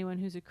just anyone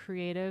who's a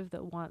creative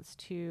that wants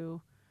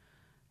to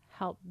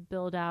help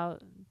build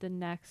out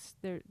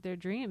their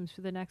dreams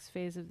for the next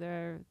phase of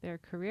their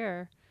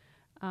career,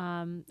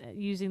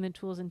 using the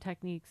tools and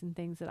techniques and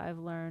things that I've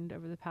learned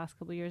over the past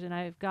couple of years. And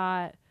I've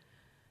got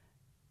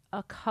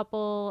a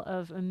couple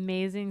of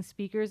amazing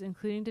speakers,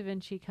 including Da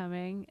Vinci,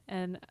 coming,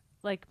 and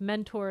like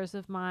mentors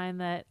of mine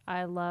that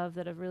I love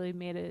that have really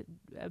made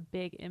a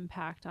big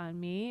impact on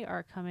me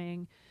are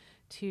coming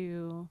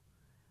to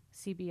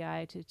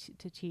CBI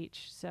to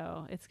teach.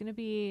 So it's going to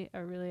be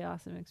a really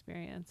awesome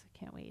experience. I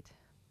can't wait.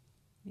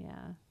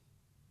 Yeah.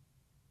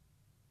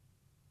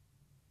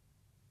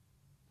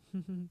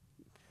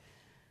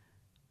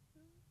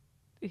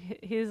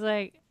 He's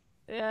like,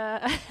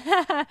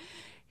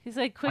 he's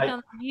like, quick on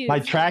the mute. My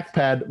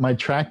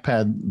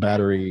trackpad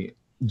battery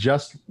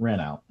just ran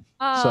out.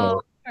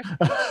 Oh.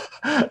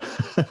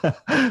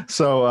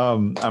 So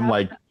I'm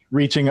like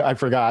reaching, I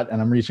forgot,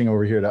 and I'm reaching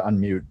over here to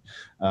unmute.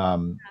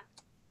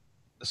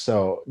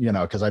 So,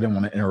 because I didn't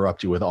want to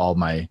interrupt you with all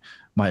my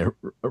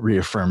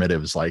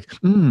reaffirmatives like,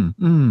 I'm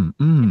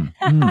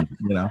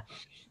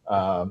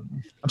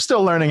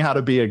still learning how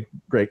to be a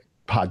great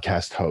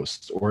podcast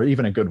host, or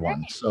even a good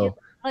one. So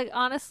like,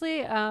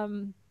 honestly,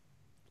 well,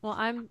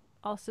 I'm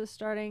also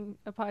starting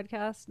a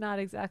podcast, not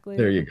exactly.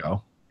 There you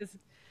go.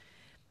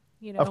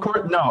 Of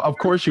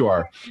course you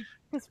are.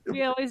 Because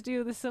we always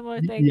do the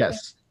similar thing.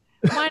 Yes.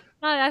 Mine's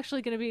not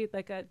actually going to be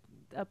like a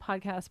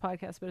podcast,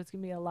 but it's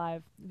going to be a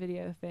live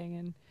video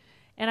thing.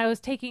 And I was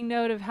taking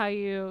note of how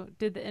you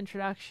did the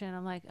introduction.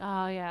 I'm like,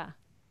 oh yeah,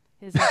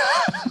 his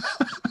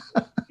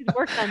he's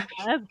worked on that.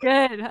 That's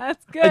good.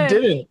 That's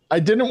good. I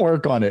didn't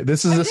work on it.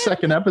 This is I the did.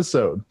 second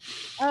episode.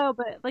 Oh,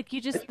 but like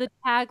you just the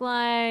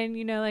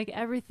tagline, like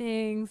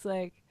everything's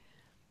like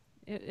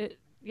it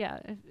yeah,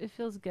 it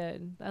feels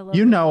good. I love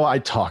You it. know, I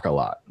talk a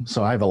lot,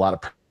 so I have a lot of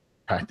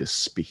practice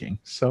speaking.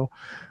 So,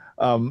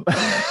 um,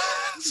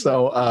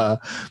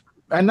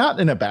 and not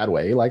in a bad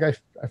way. Like I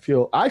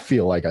feel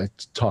like I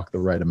talk the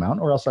right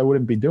amount, or else I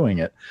wouldn't be doing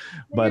it.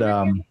 No, But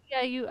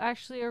yeah, you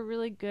actually are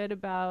really good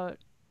about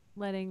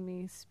letting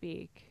me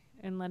speak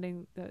and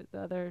letting the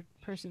other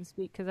person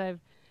speak because I've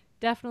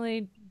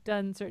definitely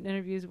done certain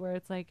interviews where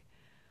it's like,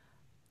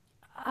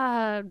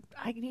 I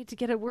need to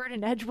get a word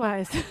in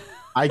edgewise.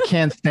 I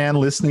can't stand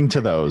listening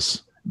to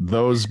those.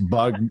 Those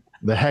bug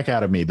the heck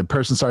out of me. The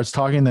person starts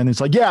talking, then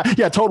it's like, yeah,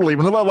 totally,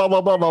 blah blah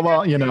blah blah blah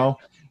blah,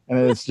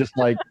 and it's just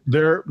like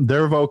their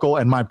vocal,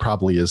 and mine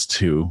probably is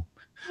too.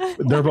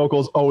 Their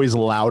vocal's always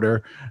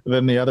louder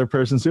than the other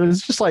person's.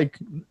 It's just like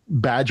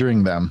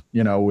badgering them,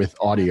 with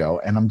audio,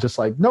 and I'm just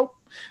like, nope.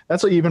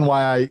 That's even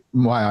why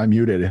I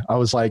muted it. I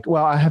was like,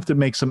 well, I have to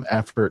make some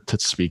effort to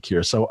speak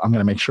here, so I'm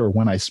going to make sure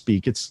when I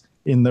speak, it's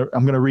I'm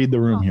going to read the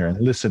room here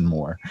and listen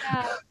more.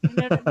 Yeah,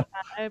 no,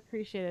 I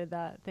appreciated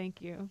that. Thank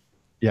you.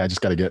 Yeah, I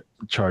just got to get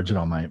charged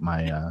on my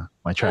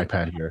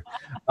trackpad here.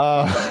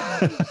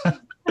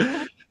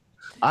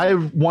 I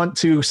want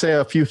to say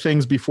a few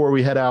things before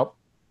we head out.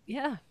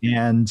 Yeah.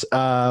 And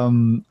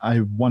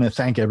I want to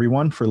thank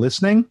everyone for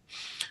listening,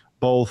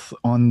 both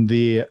on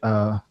the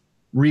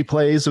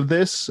replays of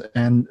this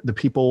and the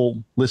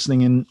people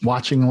listening and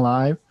watching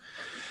live.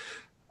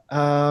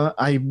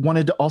 I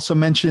wanted to also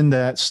mention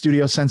that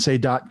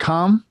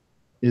studiosensei.com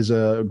is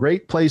a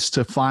great place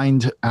to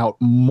find out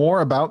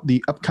more about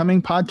the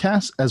upcoming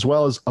podcast, as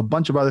well as a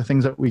bunch of other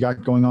things that we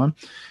got going on.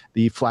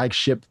 The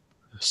flagship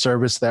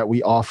service that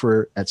we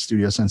offer at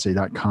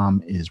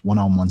studiosensei.com is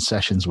one-on-one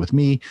sessions with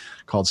me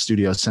called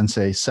Studio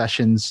Sensei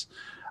Sessions.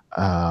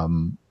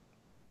 And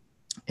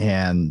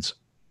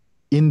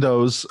in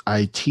those,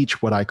 I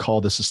teach what I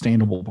call the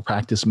sustainable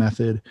practice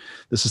method.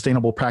 The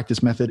sustainable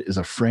practice method is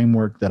a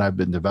framework that I've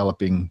been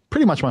developing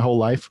pretty much my whole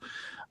life.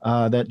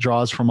 That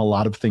draws from a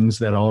lot of things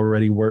that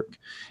already work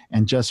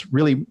and just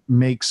really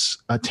makes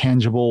a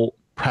tangible,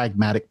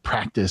 pragmatic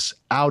practice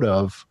out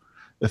of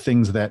the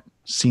things that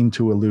seem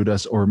to elude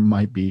us or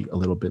might be a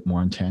little bit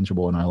more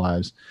intangible in our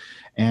lives.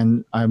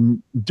 And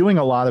I'm doing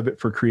a lot of it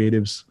for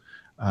creatives.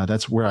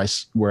 That's where I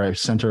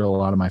center a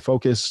lot of my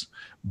focus.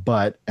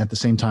 But at the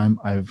same time,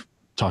 I've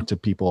talked to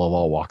people of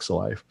all walks of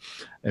life.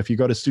 If you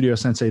go to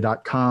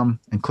studiosensei.com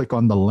and click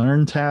on the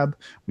Learn tab,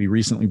 we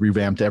recently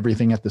revamped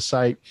everything at the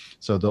site.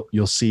 So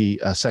you'll see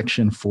a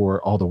section for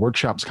all the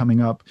workshops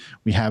coming up.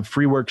 We have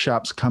free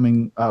workshops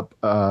coming up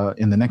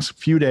in the next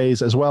few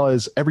days, as well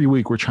as every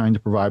week we're trying to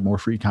provide more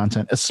free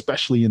content,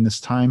 especially in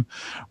this time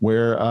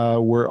where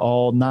we're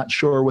all not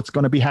sure what's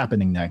going to be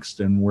happening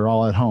next and we're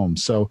all at home.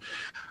 So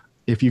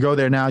if you go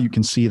there now, you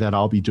can see that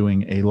I'll be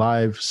doing a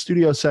live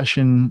studio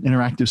session,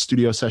 interactive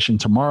studio session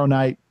tomorrow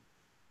night.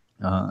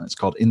 It's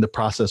called In the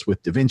Process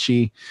with Da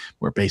Vinci,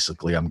 where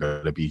basically I'm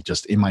going to be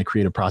just in my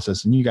creative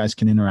process and you guys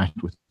can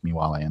interact with me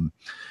while I am.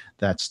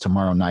 That's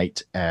tomorrow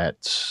night at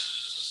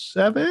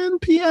 7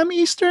 p.m.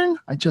 Eastern.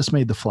 I just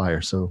made the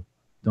flyer, so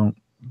don't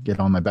get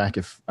on my back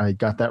if I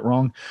got that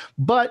wrong.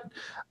 But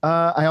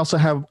I also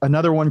have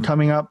another one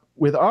coming up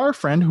with our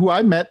friend who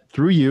I met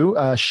through you,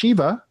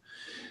 Shiva.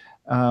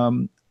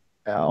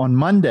 On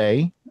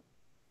Monday,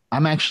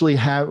 I'm actually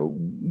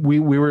we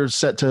were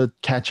set to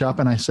catch up,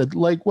 and I said,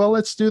 well,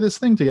 let's do this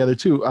thing together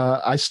too.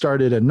 I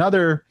started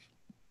another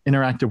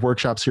interactive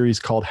workshop series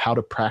called How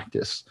to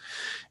Practice,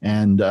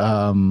 and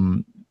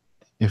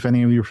if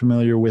any of you are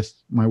familiar with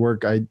my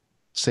work, I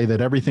say that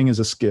everything is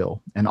a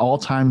skill, and all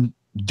time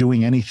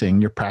doing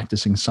anything, you're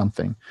practicing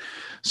something.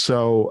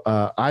 So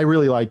I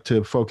really like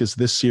to focus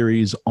this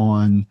series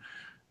on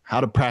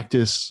how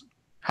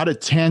to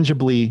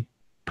tangibly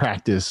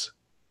practice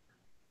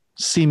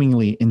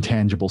seemingly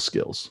intangible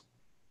skills,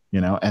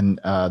 and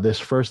this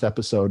first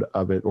episode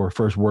of it, or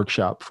first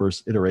workshop,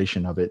 first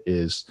iteration of it,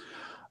 is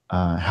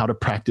how to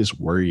practice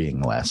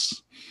worrying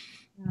less.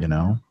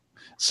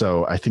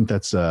 So I think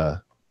that's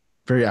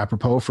very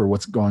apropos for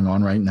what's going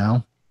on right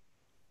now.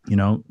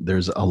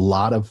 There's a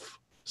lot of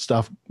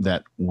stuff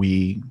that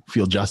we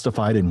feel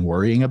justified in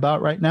worrying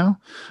about right now,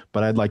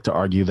 but I'd like to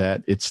argue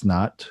that it's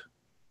not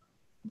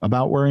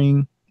about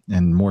worrying,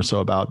 and more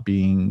so about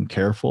being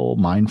careful,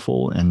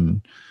 mindful,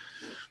 and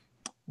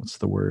what's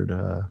the word?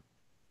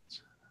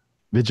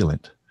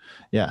 Vigilant.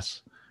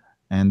 Yes.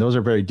 And those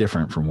are very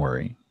different from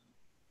worry.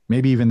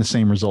 Maybe even the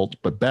same result,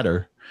 but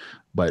better,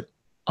 but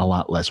a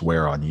lot less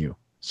wear on you.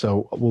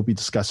 So we'll be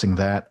discussing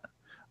that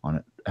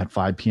at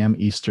 5 p.m.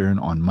 Eastern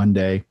on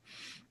Monday.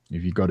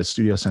 If you go to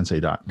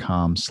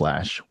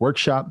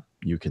studiosensei.com/workshop,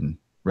 you can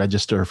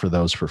register for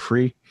those for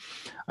free.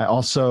 I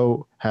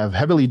also have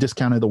heavily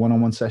discounted the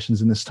one-on-one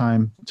sessions in this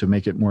time to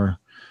make it more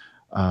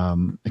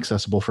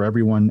accessible for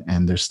everyone.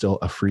 And there's still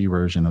a free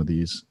version of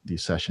these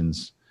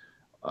sessions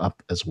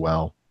up as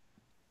well.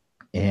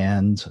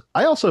 And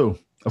I also,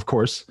 of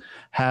course,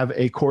 have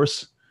a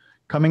course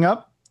coming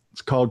up.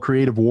 It's called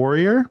Creative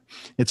Warrior.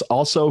 It's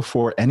also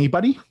for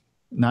anybody,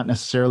 not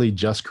necessarily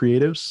just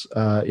creatives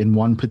in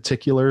one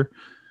particular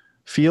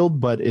field,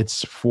 but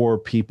it's for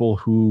people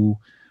who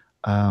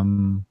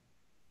want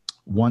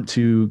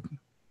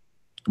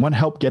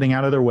help getting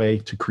out of their way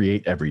to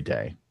create every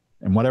day.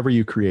 And whatever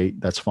you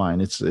create, that's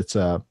fine. It's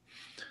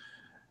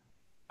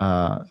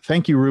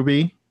thank you,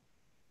 Ruby.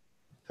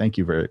 Thank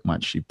you very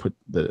much. She put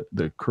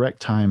the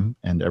correct time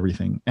and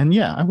everything. And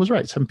yeah, I was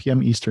right. 7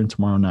 p.m. Eastern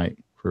tomorrow night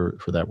for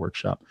that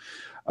workshop.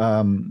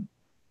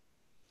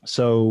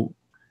 So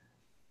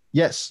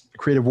yes,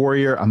 Creative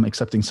Warrior, I'm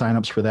accepting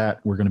signups for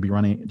that. We're going to be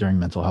running during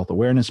Mental Health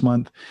Awareness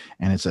Month,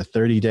 and it's a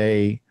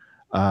 30-day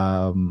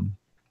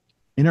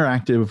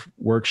interactive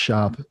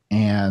workshop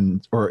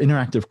or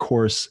interactive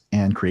course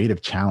and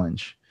creative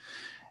challenge.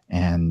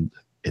 And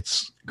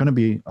it's going to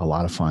be a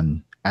lot of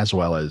fun, as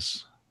well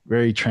as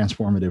very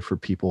transformative for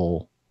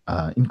people,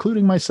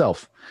 including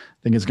myself. I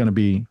think it's going to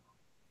be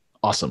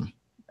awesome.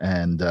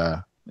 And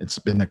it's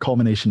been a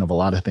culmination of a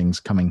lot of things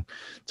coming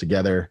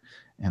together.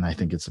 And I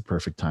think it's the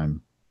perfect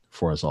time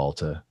for us all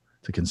to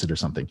consider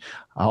something.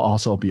 I'll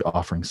also be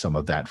offering some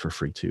of that for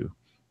free too.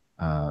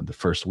 The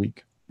first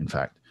week, in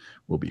fact,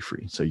 will be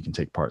free. So you can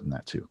take part in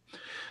that too.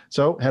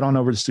 So head on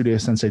over to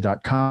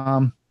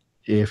studiosensei.com.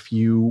 If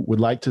you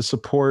would like to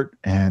support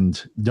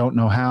and don't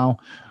know how,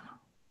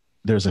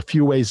 there's a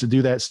few ways to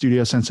do that.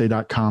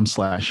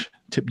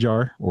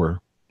 studiosensei.com/tipjar or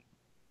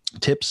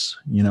tips,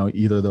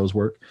 either of those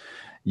work.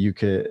 You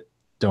could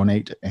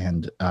donate,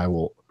 and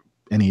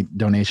any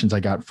donations I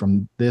got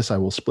from this, I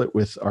will split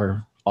with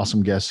our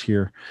awesome guests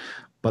here.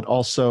 But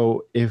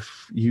also,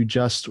 if you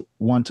just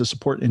want to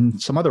support in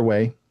some other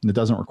way that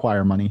doesn't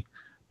require money,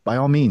 by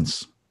all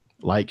means,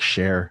 like,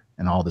 share,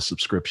 and all the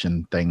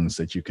subscription things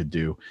that you could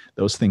do.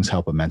 Those things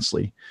help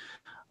immensely.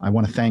 I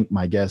want to thank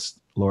my guest,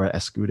 Laura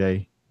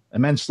Escudé,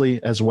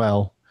 immensely as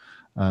well,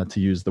 to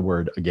use the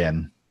word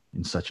again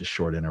in such a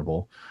short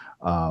interval,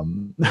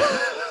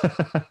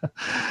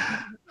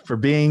 for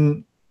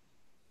being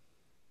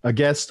a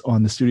guest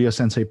on the Studio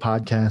Sensei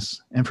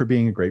podcast, and for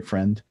being a great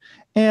friend.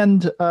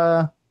 And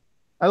I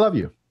love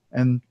you.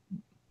 And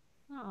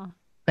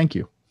thank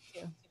you.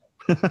 Thank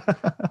you.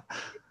 For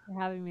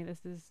having me.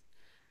 This is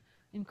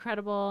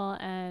incredible.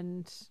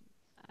 And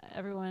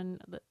everyone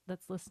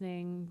that's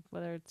listening,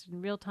 whether it's in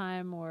real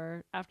time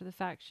or after the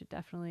fact, should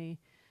definitely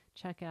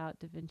check out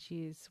Da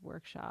Vinci's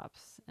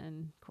workshops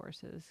and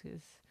courses,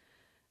 because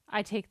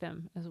I take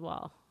them as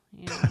well.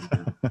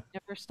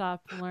 Never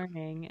stop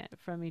learning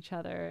from each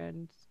other,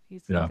 and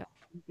he's got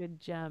some good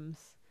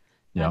gems,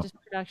 not just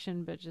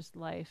production, but just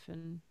life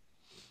and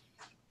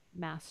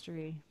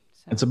mastery.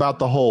 So it's about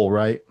the whole,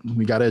 right?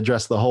 We got to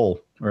address the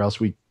whole, or else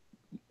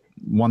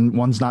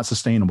one's not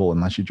sustainable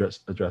unless you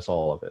address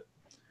all of it.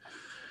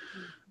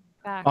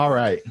 Facts. All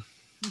right.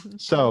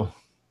 So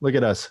look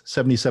at us,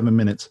 77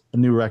 minutes, a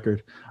new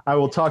record. I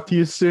will talk to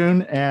you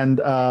soon, and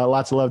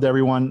lots of love to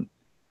everyone.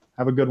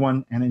 Have a good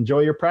one and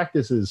enjoy your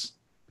practices.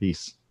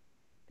 Peace.